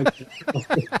should try.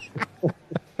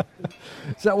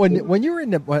 So when you're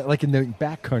in the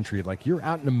back country, like you're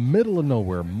out in the middle of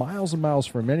nowhere, miles and miles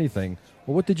from anything,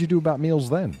 well, what did you do about meals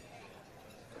then?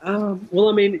 Well,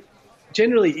 I mean,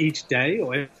 generally each day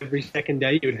or every second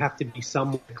day, you would have to be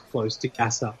somewhere close to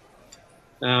gas up.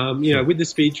 You know, with the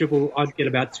speed triple, I'd get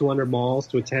about 200 miles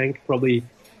to a tank, probably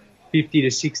 50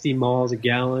 to 60 miles a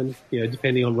gallon, you know,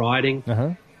 depending on riding,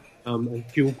 and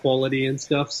fuel quality and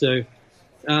stuff. So,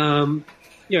 you know,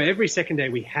 every second day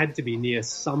we had to be near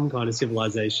some kind of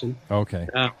civilization. Okay.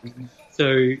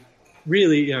 So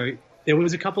really, you know, there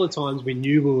was a couple of times we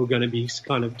knew we were going to be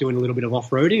kind of doing a little bit of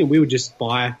off-roading, and we would just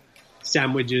buy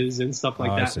sandwiches and stuff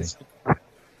like that. I see.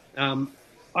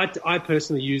 I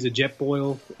personally use a jet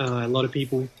boil. A lot of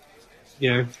people,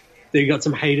 you know, they got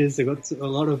some haters. They got a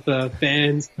lot of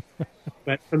fans.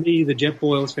 But for me, the jet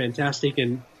boil is fantastic.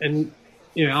 And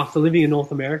you know, after living in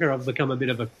North America, I've become a bit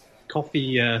of a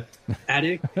coffee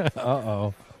addict.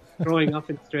 Uh-oh. Growing up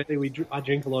in Australia, I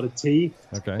drink a lot of tea.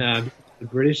 Okay. The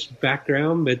British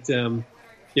background, but you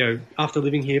know, after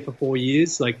living here for 4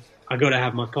 years, like I got to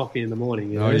have my coffee in the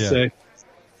morning. You know? Oh, yeah.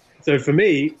 So for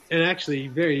me, and actually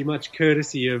very much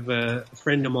courtesy of a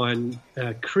friend of mine,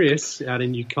 Chris, out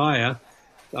in Ukiah,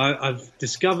 I've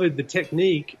discovered the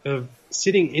technique of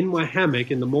sitting in my hammock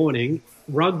in the morning,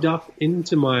 rugged up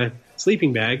into my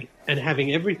sleeping bag, and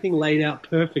having everything laid out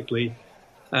perfectly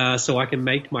so I can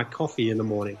make my coffee in the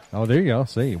morning. Oh, there you go.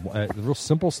 See, a real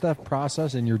simple step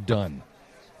process, and you're done.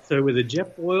 So with a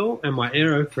jet boil and my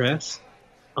AeroPress,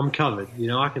 I'm covered. You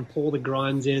know, I can pour the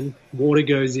grinds in, water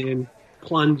goes in,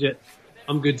 plunge it,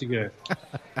 I'm good to go.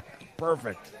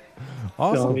 Perfect.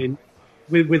 Awesome. So, I mean,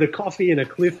 with a coffee and a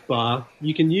Cliff Bar,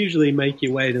 you can usually make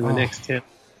your way to the next town.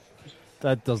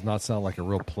 That does not sound like a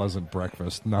real pleasant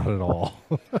breakfast. Not at all.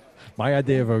 My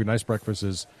idea of a nice breakfast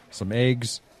is some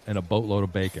eggs and a boatload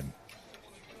of bacon.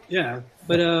 Yeah,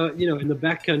 but you know, in the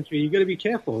backcountry, you got to be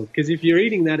careful because if you're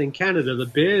eating that in Canada, the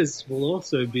bears will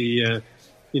also be,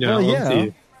 you know, onto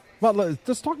you. Well,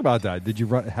 let's talk about that. Did you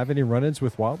have any run-ins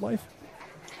with wildlife?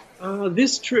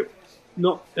 This trip,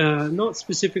 not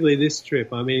specifically this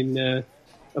trip. I mean,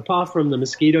 apart from the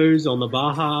mosquitoes on the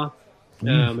Baja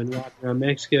and right around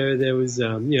Mexico, there was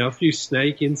you know, a few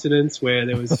snake incidents where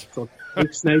there was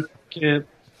big snake camp,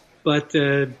 but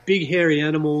big hairy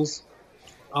animals.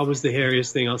 I was the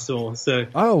hairiest thing I saw. So.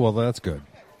 Oh, well, that's good.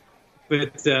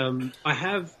 But I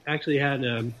have actually had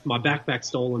my backpack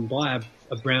stolen by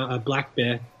a black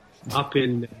bear up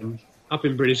in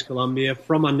British Columbia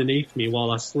from underneath me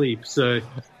while I sleep. So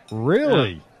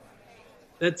really,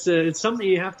 that's it's something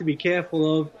you have to be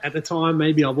careful of. At the time,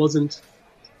 maybe I wasn't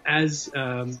as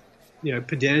you know,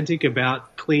 pedantic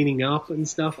about cleaning up and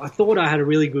stuff. I thought I had a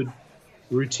really good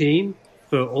routine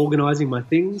for organizing my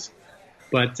things.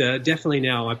 But definitely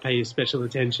now I pay special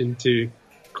attention to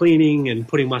cleaning and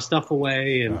putting my stuff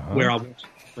away and where I want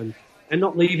and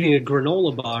not leaving a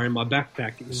granola bar in my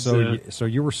backpack. So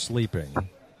you were sleeping,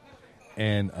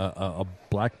 and a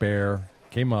black bear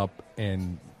came up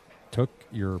and took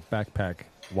your backpack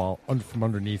from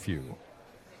underneath you.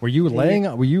 Were you laying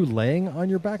on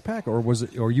your backpack,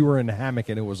 or you were in a hammock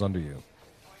and it was under you?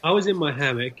 I was in my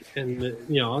hammock, and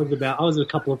you know, I was a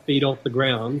couple of feet off the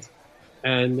ground.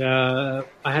 And I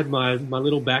had my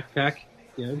little backpack,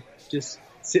 you know, just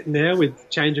sitting there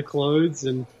with change of clothes.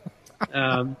 And,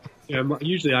 you know,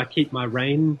 usually I keep my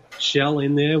rain shell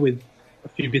in there with a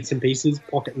few bits and pieces,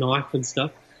 pocket knife and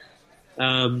stuff.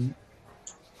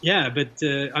 Yeah, but,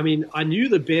 I mean, I knew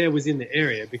the bear was in the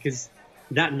area because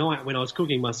that night when I was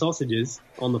cooking my sausages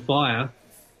on the fire,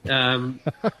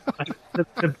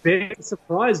 the bear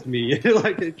surprised me.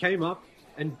 Like, it came up.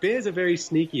 And bears are very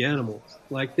sneaky animals.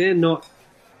 Like, they're not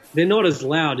as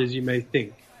loud as you may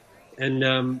think.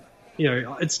 And, you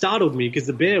know, it startled me because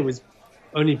the bear was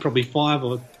only probably 5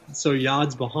 or so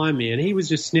yards behind me, and he was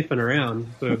just sniffing around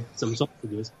for some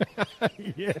sausages.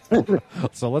 Yeah.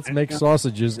 So let's make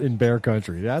sausages in bear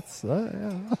country. That's,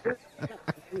 yeah.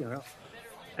 You know,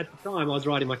 at the time I was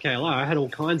riding my KLR, I had all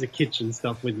kinds of kitchen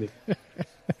stuff with me.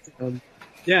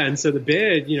 Yeah, and so the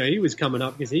bear, you know, he was coming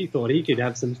up because he thought he could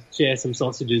share some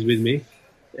sausages with me,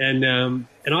 and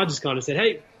I just kind of said,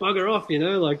 "Hey, bugger off," you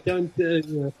know, like don't, you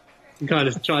know, and kind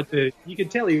of tried to. You could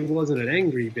tell he wasn't an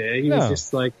angry bear. He was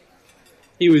just like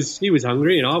he was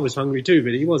hungry, and I was hungry too,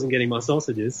 but he wasn't getting my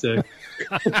sausages. So,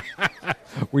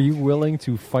 were you willing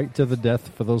to fight to the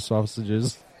death for those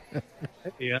sausages?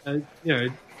 Yeah,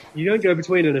 you don't go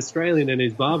between an Australian and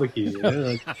his barbecue.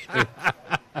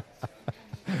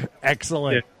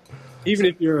 Excellent. Yeah. Even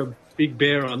if you're a big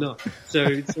bear or not. So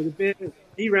the bear,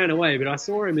 he ran away, but I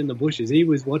saw him in the bushes. He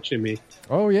was watching me.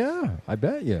 Oh, yeah. I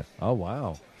bet you. Oh,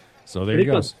 wow. So there you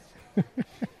go.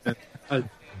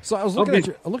 So I was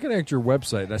looking at your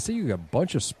website, and I see you got a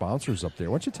bunch of sponsors up there.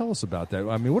 Why don't you tell us about that?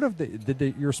 I mean, what have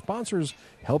your sponsors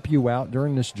help you out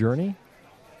during this journey?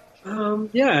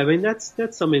 Yeah, I mean that's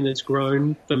something that's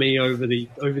grown for me over the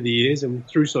years and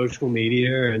through social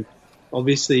media, and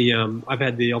obviously I've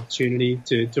had the opportunity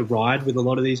to ride with a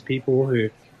lot of these people who,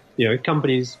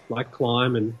 companies like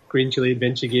Climb and Green Chili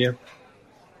Adventure Gear.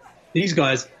 These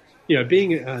guys,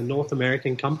 being North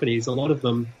American companies, a lot of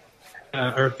them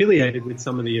are affiliated with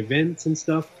some of the events and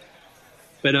stuff.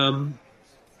 But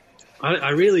I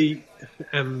really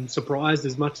am surprised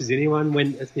as much as anyone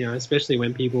when, especially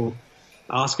when people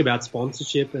ask about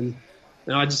sponsorship, and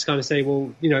I just kind of say,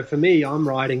 well, for me, I'm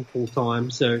riding full time,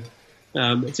 so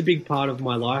it's a big part of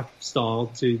my lifestyle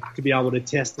to be able to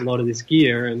test a lot of this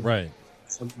gear. And right,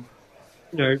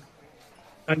 I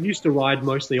used to ride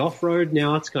mostly off road.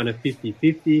 Now it's kind of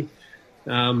 50-50.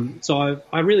 So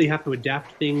I really have to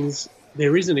adapt things.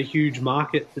 There isn't a huge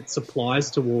market that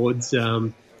supplies towards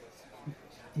road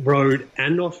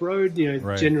and off road.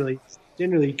 Right.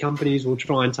 Generally, companies will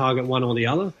try and target one or the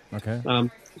other. Okay.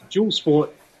 Dual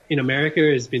sport in America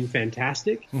has been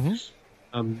fantastic.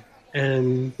 Mm-hmm.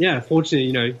 And yeah,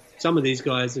 fortunately, some of these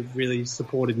guys have really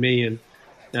supported me,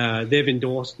 and they've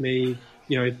endorsed me,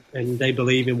 and they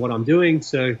believe in what I'm doing.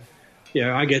 So,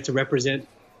 I get to represent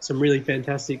some really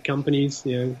fantastic companies.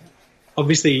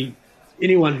 Obviously,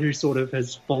 anyone who sort of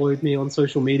has followed me on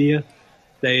social media,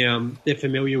 they're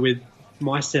familiar with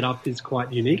my setup is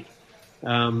quite unique.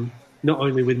 Not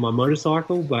only with my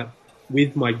motorcycle, but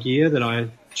with my gear that I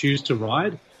choose to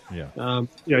ride. Yeah.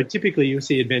 Typically you'll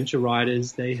see adventure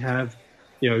riders, they have,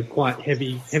 quite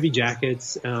heavy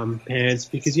jackets, pants,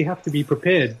 because you have to be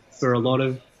prepared for a lot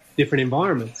of different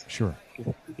environments. Sure.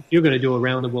 If you're going to do a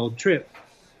round the world trip,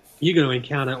 you're going to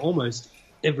encounter almost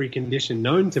every condition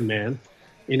known to man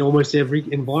in almost every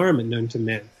environment known to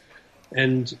man.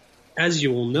 And as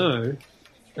you all know,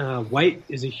 weight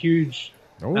is a huge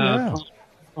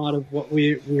part of what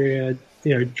we're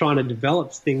trying to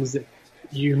develop, things that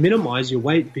you minimize your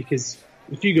weight, because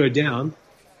if you go down,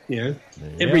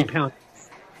 every pound.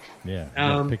 Yeah, you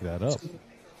gotta pick that up.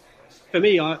 For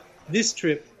me, this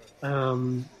trip,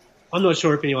 I'm not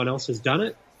sure if anyone else has done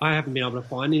it. I haven't been able to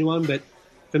find anyone, but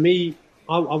for me,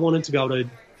 I wanted to be able to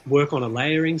work on a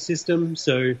layering system.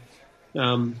 So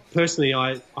personally,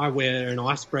 I wear an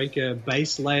icebreaker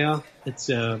base layer. It's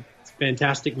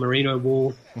fantastic merino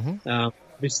wool. Mm-hmm.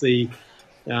 Obviously,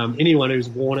 anyone who's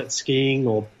worn it skiing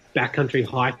or backcountry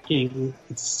hiking,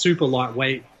 it's super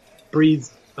lightweight,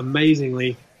 breathes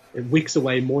amazingly, it wicks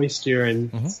away moisture, and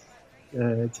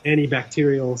it's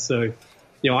antibacterial. So,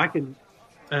 I can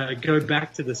go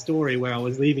back to the story where I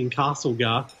was leaving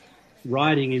Castlegar,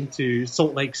 riding into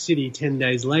Salt Lake City 10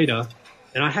 days later,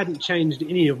 and I hadn't changed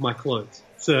any of my clothes.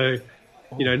 So,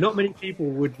 not many people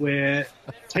would wear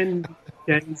 10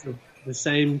 days of the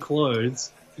same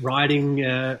clothes riding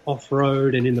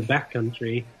off-road and in the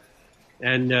backcountry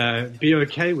and be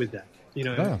okay with that,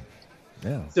 Oh,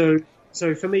 yeah.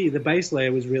 So for me, the base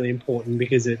layer was really important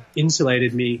because it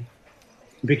insulated me,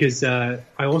 because I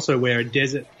also wear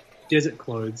desert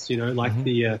clothes, like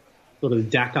the sort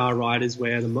of Dakar riders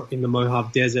wear in the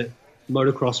Mojave Desert,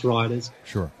 motocross riders.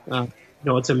 Sure.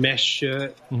 It's a mesh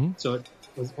shirt, so it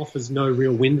offers no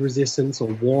real wind resistance or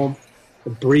warmth.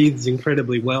 It breathes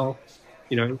incredibly well.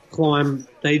 Climb,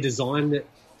 they designed it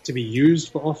to be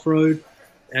used for off-road.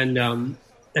 And on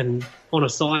a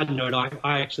side note,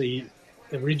 I actually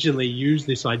originally used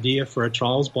this idea for a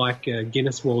trials bike,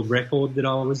 Guinness World Record that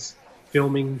I was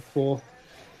filming for.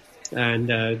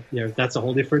 And, that's a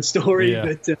whole different story.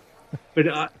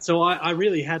 Yeah. So I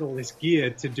really had all this gear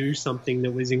to do something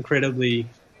that was incredibly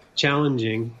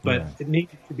challenging, but it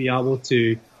needed to be able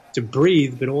to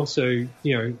breathe, but also,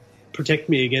 protect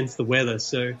me against the weather.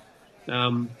 So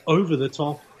over the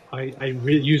top, I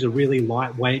use a really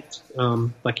lightweight,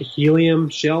 like a helium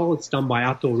shell. It's done by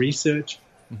Outdoor Research,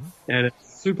 and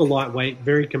it's super lightweight,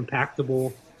 very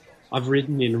compactable. I've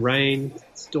ridden in rain,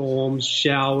 storms,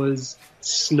 showers,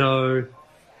 snow,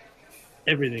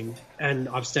 everything, and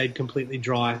I've stayed completely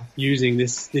dry using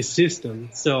this system.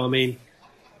 So, I mean,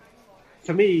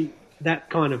 for me, that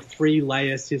kind of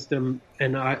 3-layer system,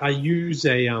 and I use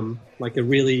a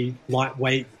really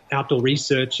lightweight Outdoor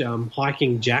Research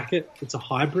hiking jacket. It's a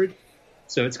hybrid,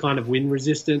 so it's kind of wind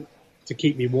resistant to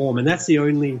keep me warm, and that's the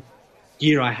only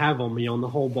gear I have on me on the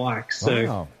whole bike. So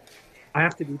Wow. I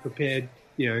have to be prepared,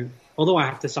 although I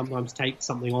have to sometimes take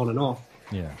something on and off.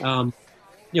 Yeah.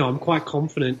 I'm quite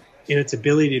confident in its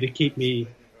ability to keep me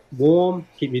warm,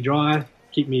 keep me dry,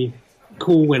 keep me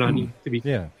cool when I need to be.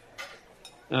 Yeah.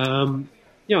 And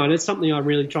it's something I'm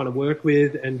really trying to work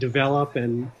with and develop,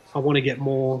 and I want to get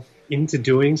more into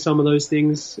doing some of those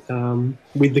things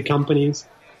with the companies.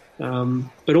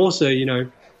 But also,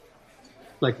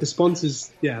 like the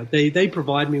sponsors, they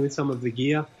provide me with some of the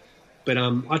gear, but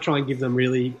I try and give them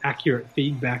really accurate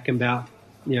feedback about,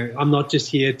 I'm not just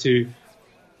here to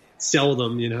sell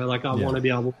them, I want to be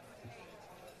able to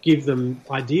give them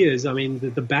ideas. I mean,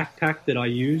 the backpack that I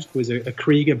used was a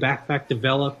Krieger backpack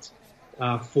developed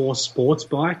for sports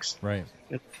bikes. Right.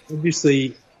 And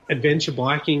obviously, adventure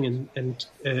biking and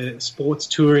sports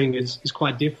touring is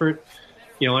quite different.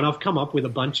 And I've come up with a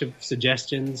bunch of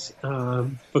suggestions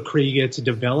for Krieger to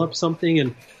develop something,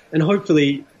 and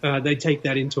hopefully they take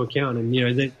that into account. And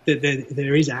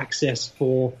there is access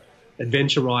for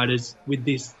adventure riders with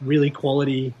this really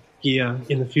quality gear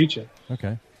in the future.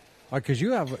 Okay, because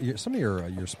you have some of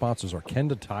your sponsors are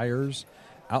Kenda Tires,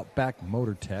 Outback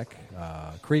Motor Tech,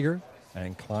 Krieger,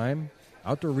 and Climb.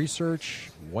 Outdoor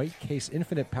Research, White Case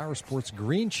Infinite Power Sports,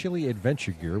 Green Chili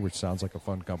Adventure Gear, which sounds like a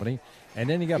fun company. And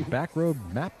then you got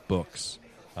Backroad Map Books.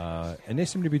 And they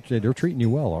seem to be, they're treating you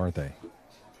well, aren't they?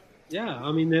 Yeah,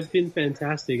 I mean, they've been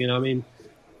fantastic. And I mean,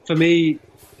 for me,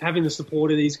 having the support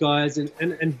of these guys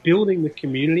and building the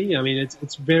community, I mean,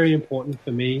 it's very important for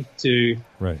me to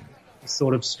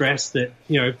sort of stress that,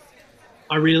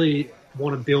 I really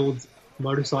want to build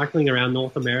motorcycling around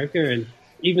North America. And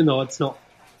even though it's not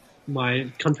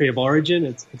my country of origin,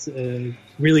 it's a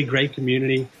really great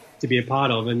community to be a part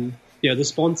of. And the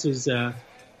sponsors,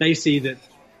 they see that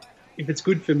if it's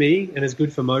good for me and it's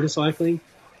good for motorcycling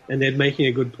and they're making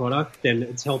a good product, then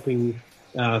it's helping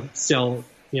sell,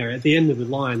 at the end of the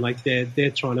line, like they're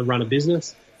trying to run a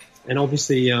business. And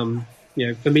obviously,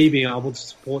 for me being able to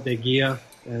support their gear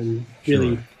and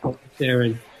really help there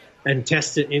and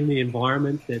test it in the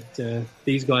environment that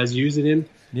these guys use it in.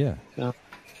 Yeah.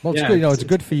 Well, it's good. It's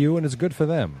good for you and it's good for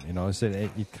them. It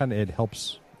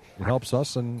helps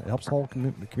us and it helps the whole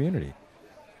community.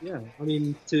 Yeah, I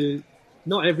mean,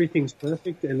 not everything's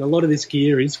perfect, and a lot of this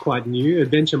gear is quite new.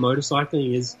 Adventure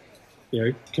motorcycling is,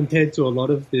 compared to a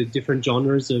lot of the different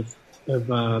genres of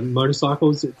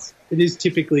motorcycles, it is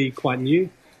typically quite new.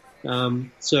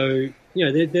 So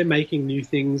they're making new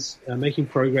things, making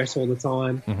progress all the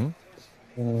time. Mm-hmm.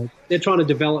 They're trying to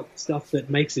develop stuff that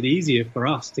makes it easier for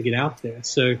us to get out there.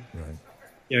 So,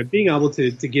 being able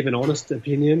to give an honest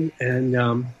opinion and,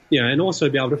 and also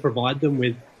be able to provide them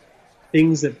with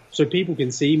things so people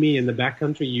can see me in the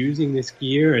backcountry using this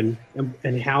gear and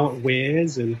how it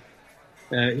wears and,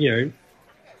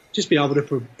 just be able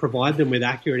to provide them with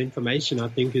accurate information, I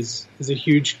think is a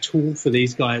huge tool for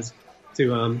these guys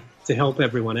to help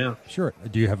everyone out. Sure.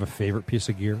 Do you have a favorite piece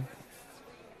of gear?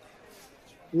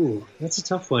 Ooh, that's a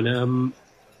tough one.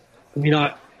 I mean,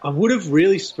 I would have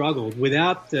really struggled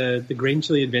without the Green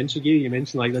Chili Adventure Gear. You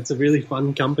mentioned, like, that's a really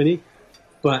fun company,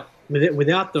 but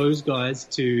without those guys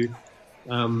to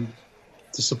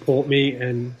support me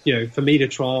and, for me to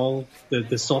trial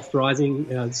the soft rising,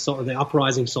 the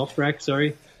uprising soft rack,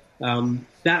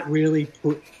 that really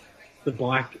put the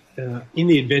bike in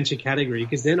the adventure category,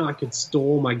 because then I could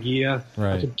store my gear,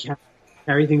 I could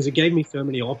carry things. It gave me so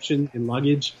many options in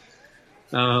luggage.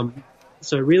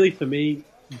 So really for me,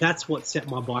 that's what set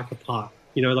my bike apart.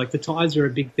 Like the tires are a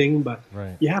big thing, but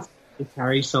you have to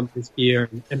carry some of this gear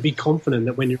and be confident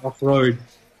that when you're off road,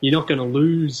 you're not going to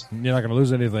lose. You're not going to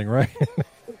lose anything, right?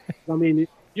 I mean, if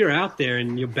you're out there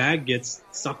and your bag gets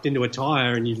sucked into a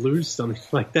tire and you lose something,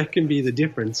 like that can be the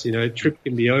difference. A trip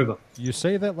can be over. You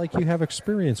say that like you have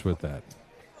experience with that.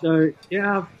 So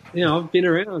yeah, I've been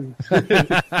around.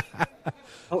 I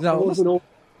wasn't all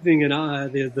thing and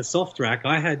the soft rack.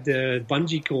 I had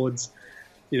bungee cords,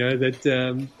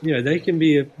 that they can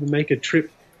make a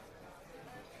trip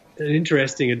an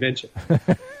interesting adventure.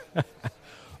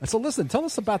 So listen, tell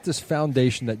us about this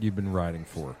foundation that you've been riding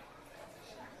for.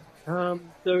 I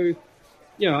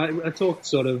talked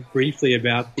sort of briefly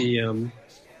about the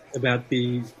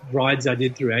rides I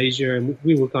did through Asia, and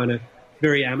we were kind of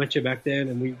very amateur back then,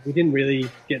 and we didn't really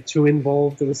get too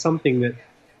involved. It was something that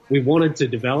we wanted to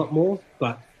develop more,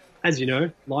 but as you know,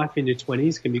 life in your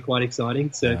 20s can be quite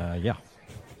exciting. So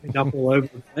end up all over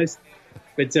the place.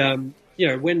 But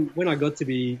when I got to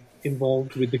be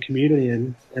involved with the community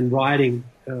and riding,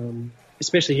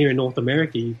 especially here in North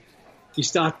America, you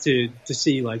start to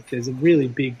see like there's a really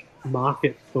big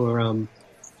market for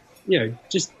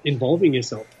just involving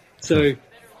yourself. So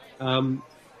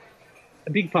A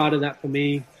big part of that for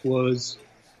me was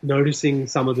noticing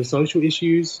some of the social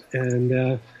issues,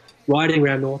 and riding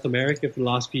around North America for the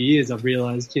last few years, I've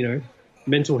realized,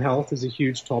 mental health is a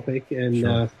huge topic, and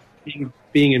Sure.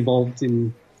 being involved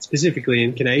specifically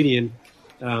in Canadian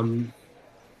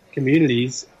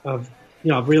communities, I've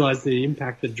realized the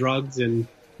impact that drugs and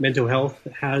mental health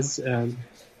has.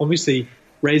 Obviously,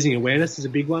 raising awareness is a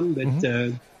big one, but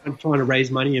I'm trying to raise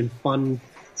money and fund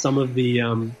some of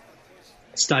the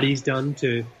studies done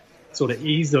to sort of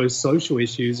ease those social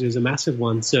issues is a massive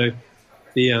one. So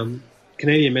the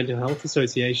Canadian Mental Health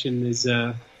Association is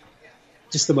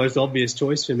just the most obvious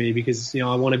choice for me, because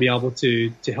I want to be able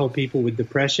to help people with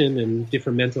depression and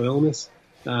different mental illness,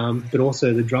 but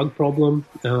also the drug problem.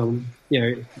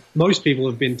 Most people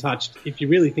have been touched. If you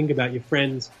really think about your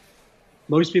friends,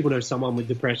 most people know someone with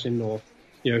depression, or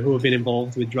who have been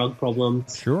involved with drug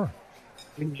problems. Sure.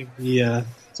 The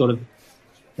sort of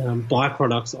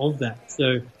byproducts of that.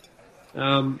 So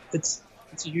it's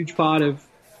a huge part of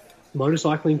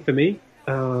motorcycling for me.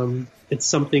 It's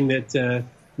something that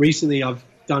recently I've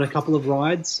done a couple of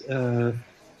rides, and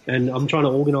I'm trying to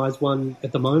organise one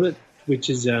at the moment, which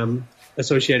is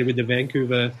associated with the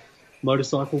Vancouver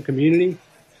motorcycle community,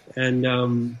 and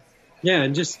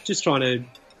and just trying to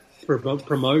promote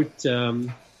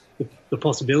the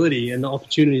possibility and the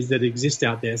opportunities that exist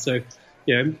out there. So,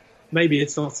 maybe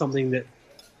it's not something that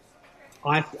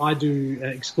I do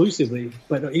exclusively,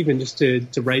 but even just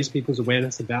to raise people's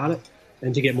awareness about it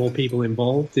and to get more people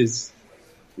involved is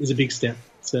a big step.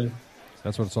 So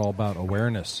that's what it's all about,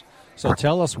 awareness. So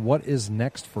tell us, what is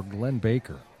next for Glen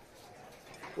Baker?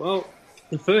 Well,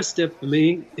 the first step for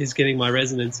me is getting my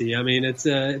residency. I mean, it's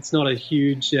not a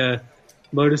huge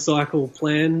motorcycle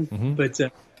plan, but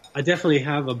I definitely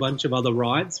have a bunch of other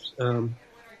rides.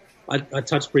 I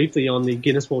touched briefly on the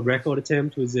Guinness World Record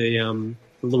attempt, was the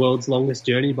world's longest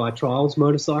journey by trials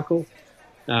motorcycle.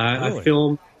 Really? I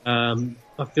filmed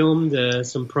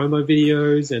some promo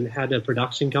videos and had a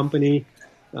production company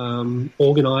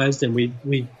organized, and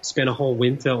we spent a whole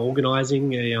winter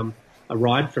organizing a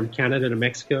ride from Canada to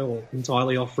Mexico,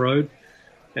 entirely off-road.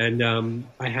 And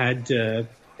I had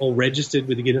all registered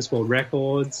with the Guinness World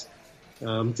Records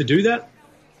to do that.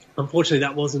 Unfortunately,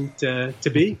 that wasn't to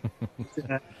be.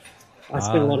 I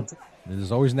spent a lot of time.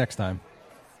 There's always next time.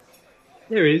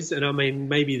 There is, and I mean,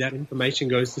 maybe that information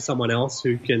goes to someone else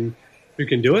who can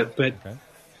do it. But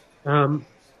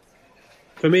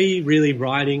for me, really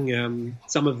riding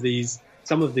some of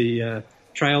the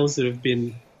trails that have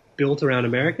been built around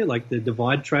America, like the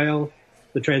Divide Trail,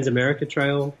 the Trans-America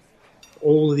Trail,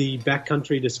 all the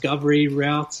backcountry discovery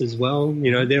routes as well.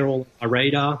 They're all on my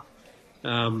radar.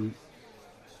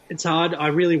 It's hard. I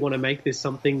really want to make this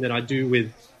something that I do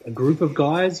with a group of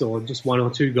guys, or just one or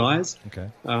two guys. Okay.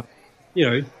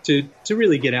 To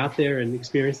really get out there and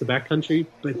experience the backcountry.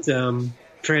 But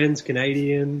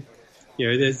trans-Canadian,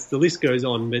 the list goes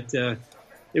on. But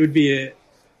it would be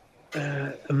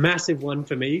a massive one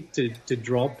for me to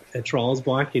drop a trials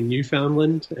bike in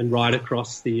Newfoundland and ride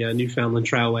across the Newfoundland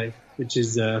Trailway, which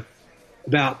is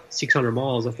about 600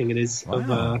 miles, I think it is,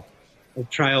 Wow. of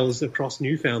trails across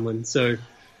Newfoundland. So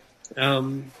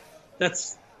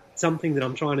that's something that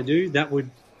I'm trying to do. That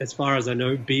would, as far as I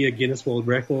know, be a Guinness World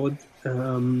Record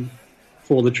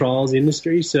for the trials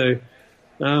industry. So,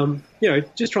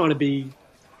 just trying to be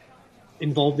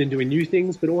involved in doing new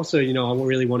things, but also, I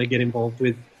really want to get involved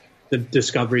with the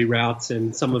discovery routes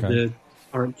and some of the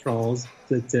current trials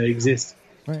that exist.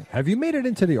 Right. Have you made it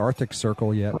into the Arctic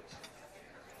Circle yet?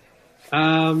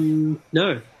 No.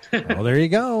 Well, there you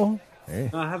go. Hey.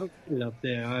 I haven't put it up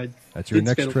there. That's your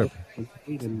next trip.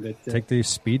 Sweden, but, Take the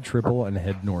speed triple and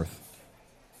head north.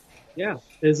 Yeah,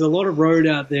 there's a lot of road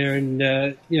out there, and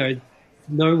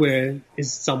nowhere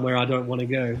is somewhere I don't want to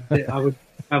go. I would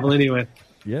travel anywhere.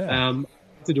 Yeah.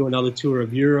 To do another tour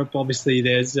of Europe. Obviously,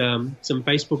 there's some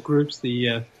Facebook groups.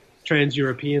 The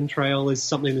Trans-European Trail is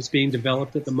something that's being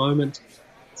developed at the moment.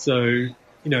 So,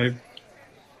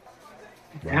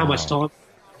 how much time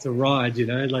to ride,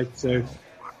 so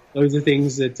those are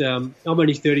things that I'm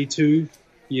only 32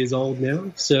 years old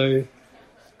now. So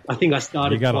I think I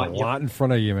started. You got a lot in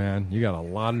front of you, man. You got a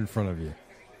lot in front of you.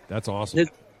 That's awesome.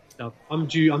 I'm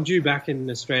due back in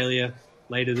Australia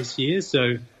later this year,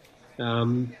 so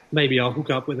maybe I'll hook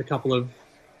up with a couple of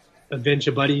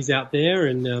adventure buddies out there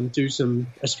and do some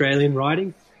Australian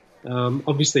riding.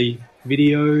 Obviously,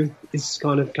 video is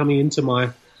kind of coming into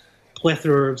my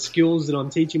plethora of skills that I'm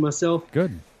teaching myself.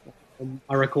 Good.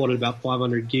 I recorded about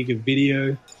 500 gig of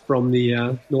video from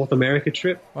the North America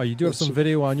trip. Oh, you do have some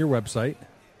video on your website.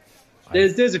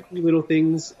 There's a few little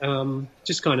things,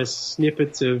 just kind of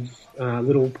snippets of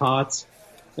little parts.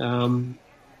 That's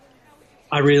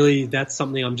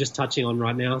something I'm just touching on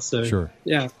right now. So sure.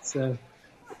 Yeah,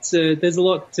 there's a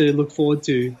lot to look forward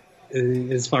to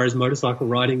as far as motorcycle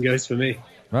riding goes for me.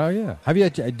 Oh yeah. Have you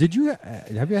had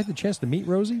the chance to meet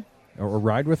Rosie or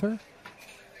ride with her?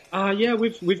 Yeah,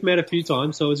 we've met a few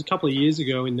times. So it was a couple of years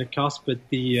ago in the cusp at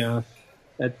the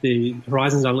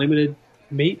Horizons Unlimited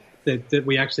meet that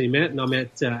we actually met, and I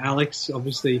met Alex.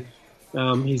 Obviously,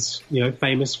 he's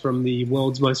famous from the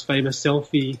world's most famous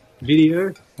selfie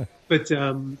video. But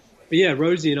yeah,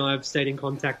 Rosie and I have stayed in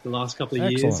contact the last couple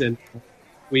of years, and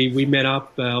we met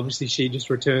up. Obviously, she just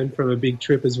returned from a big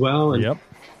trip as well, and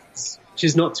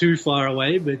she's not too far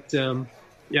away. But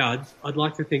yeah, I'd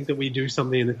like to think that we do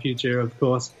something in the future. Of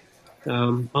course,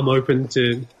 I'm open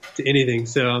to anything,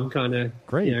 so I'm kind of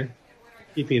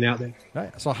keeping it out there.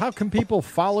 Right. So how can people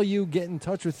follow you, get in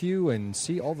touch with you, and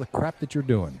see all the crap that you're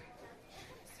doing?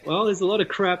 Well, there's a lot of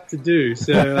crap to do,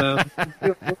 so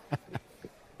if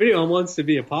anyone wants to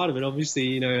be a part of it,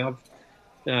 obviously, I've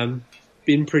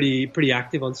been pretty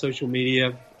active on social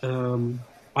media.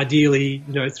 Ideally,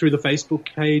 through the Facebook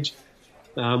page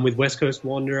with West Coast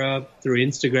Wanderer, through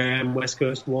Instagram, West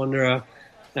Coast Wanderer,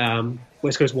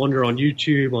 West Coast Wanderer on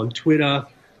YouTube, on Twitter.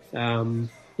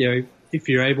 If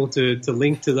you're able to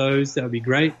link to those, that would be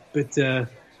great. But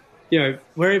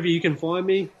wherever you can find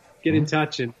me, get in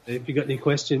touch. And if you've got any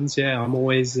questions, I'm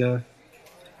always out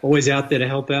there to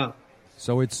help out.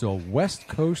 So it's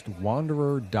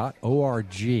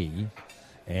westcoastwanderer.org,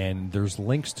 and there's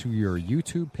links to your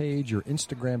YouTube page, your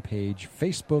Instagram page,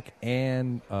 Facebook,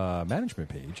 and management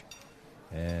page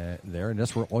there. And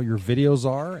that's where all your videos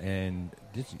are, and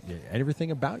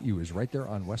everything about you is right there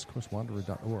on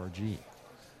westcoastwanderer.org.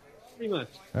 Pretty much.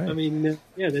 Right. I mean,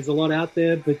 there's a lot out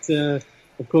there, but of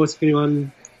course, if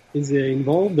anyone is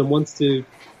involved and wants to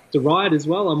ride as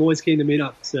well, I'm always keen to meet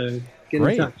up. So get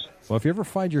in touch. Well, if you ever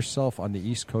find yourself on the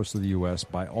east coast of the U.S.,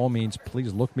 by all means,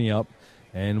 please look me up,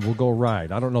 and we'll go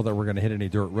ride. I don't know that we're going to hit any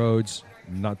dirt roads,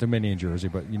 not too many in Jersey,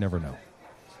 but you never know.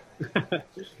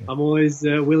 I'm always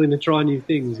willing to try new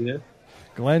things,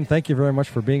 Glenn, thank you very much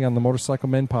for being on the Motorcycle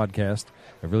Men podcast.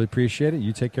 I really appreciate it.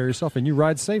 You take care of yourself, and you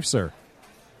ride safe, sir.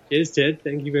 Cheers, Ted.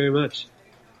 Thank you very much.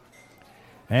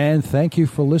 And thank you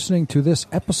for listening to this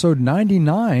episode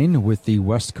 99 with the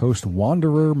West Coast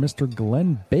Wanderer, Mr.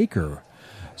 Glen Baker.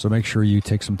 So make sure you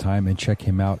take some time and check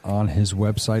him out on his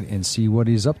website and see what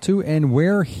he's up to and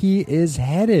where he is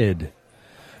headed.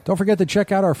 Don't forget to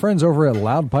check out our friends over at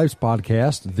Loud Pipes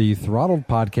Podcast, The Throttled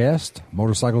Podcast,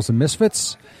 Motorcycles and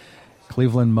Misfits,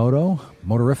 Cleveland Moto,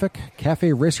 Motorific,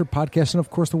 Cafe Racer Podcast, and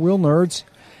of course the Wheel Nerds.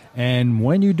 And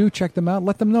when you do check them out,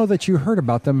 let them know that you heard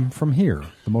about them from here.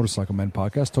 The Motorcycle Men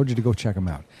Podcast told you to go check them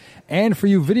out. And for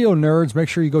you video nerds, make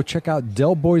sure you go check out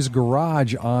Del Boy's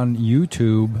Garage on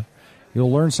YouTube.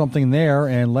 You'll learn something there,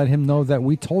 and let him know that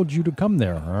we told you to come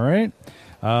there, all right?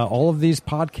 All of these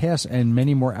podcasts and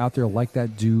many more out there like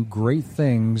that do great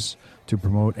things to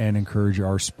promote and encourage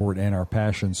our sport and our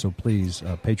passion, so please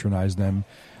patronize them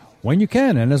when you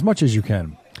can and as much as you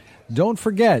can. Don't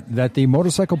forget that the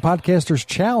Motorcycle Podcasters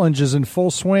Challenge is in full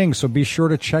swing, so be sure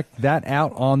to check that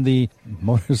out on the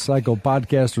Motorcycle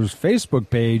Podcasters Facebook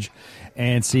page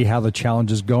and see how the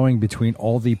challenge is going between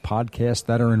all the podcasts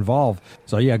that are involved.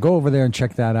 So, yeah, go over there and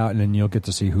check that out, and then you'll get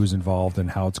to see who's involved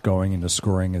and how it's going and the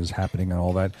scoring is happening and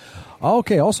all that.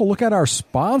 Okay, also look at our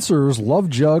sponsors, Love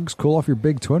Jugs. Cool off your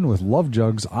big twin with Love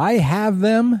Jugs. I have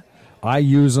them. I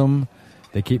use them.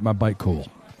 They keep my bike cool,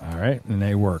 all right, and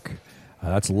they work.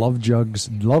 That's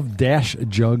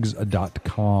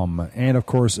love-jugs.com. And, of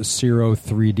course, Zero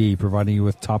 3D, providing you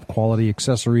with top-quality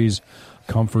accessories,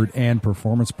 comfort, and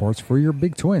performance parts for your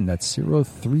big twin. That's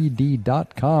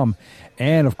Zero3D.com.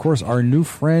 And, of course, our new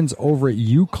friends over at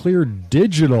UClear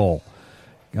Digital.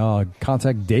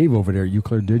 Contact Dave over there at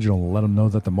UClear Digital and let him know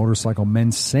that the Motorcycle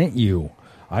Men sent you.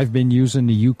 I've been using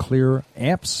the UClear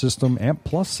Amp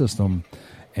Plus system.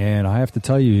 And I have to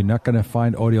tell you, you're not going to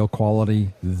find audio quality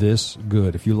this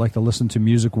good. If you like to listen to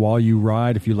music while you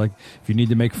ride, if you need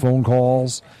to make phone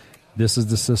calls, this is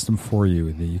the system for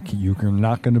you. You're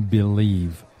not going to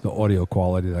believe the audio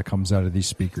quality that comes out of these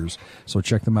speakers. So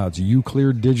check them out. It's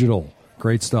UClear Digital.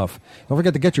 Great stuff. Don't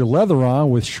forget to get your leather on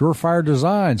with Surefire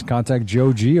Designs. Contact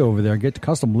Joe G over there and get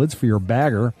custom lids for your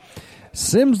bagger.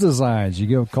 Sims Designs.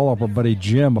 You call up our buddy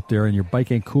Jim up there, and your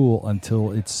bike ain't cool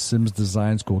until it's Sims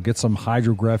Designs cool. Get some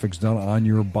hydrographics done on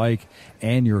your bike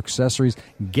and your accessories.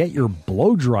 Get your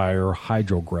blow dryer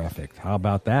hydrographic. How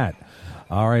about that?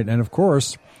 All right, and of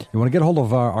course, you want to get a hold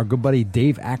of our good buddy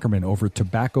Dave Ackerman over at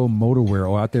Tobacco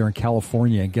Motorwear out there in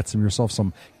California and get yourself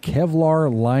some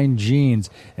Kevlar-lined jeans.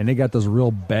 And they got this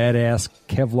real badass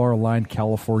Kevlar-lined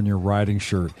California riding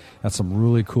shirt. That's some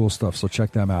really cool stuff, so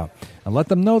check them out. And let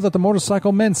them know that the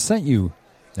Motorcycle Men sent you.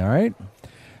 All right?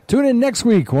 Tune in next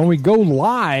week when we go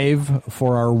live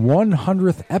for our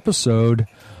 100th episode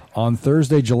on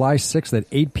Thursday, July 6th at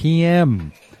 8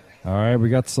 p.m., all right, we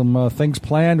got some things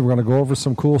planned. We're going to go over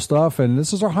some cool stuff, and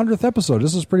this is our 100th episode.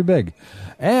 This is pretty big.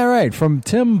 All right, from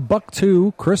Tim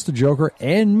Buck2, Chris the Joker,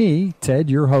 and me,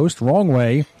 Ted, your host, Wrong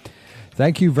Way,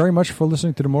 thank you very much for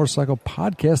listening to the Motorcycle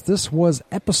Podcast. This was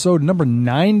episode number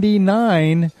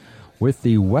 99 with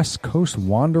the West Coast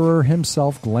Wanderer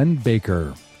himself, Glen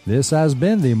Baker. This has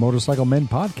been the Motorcycle Men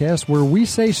Podcast, where we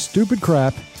say stupid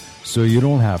crap so you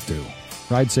don't have to.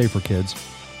 Ride safer, kids.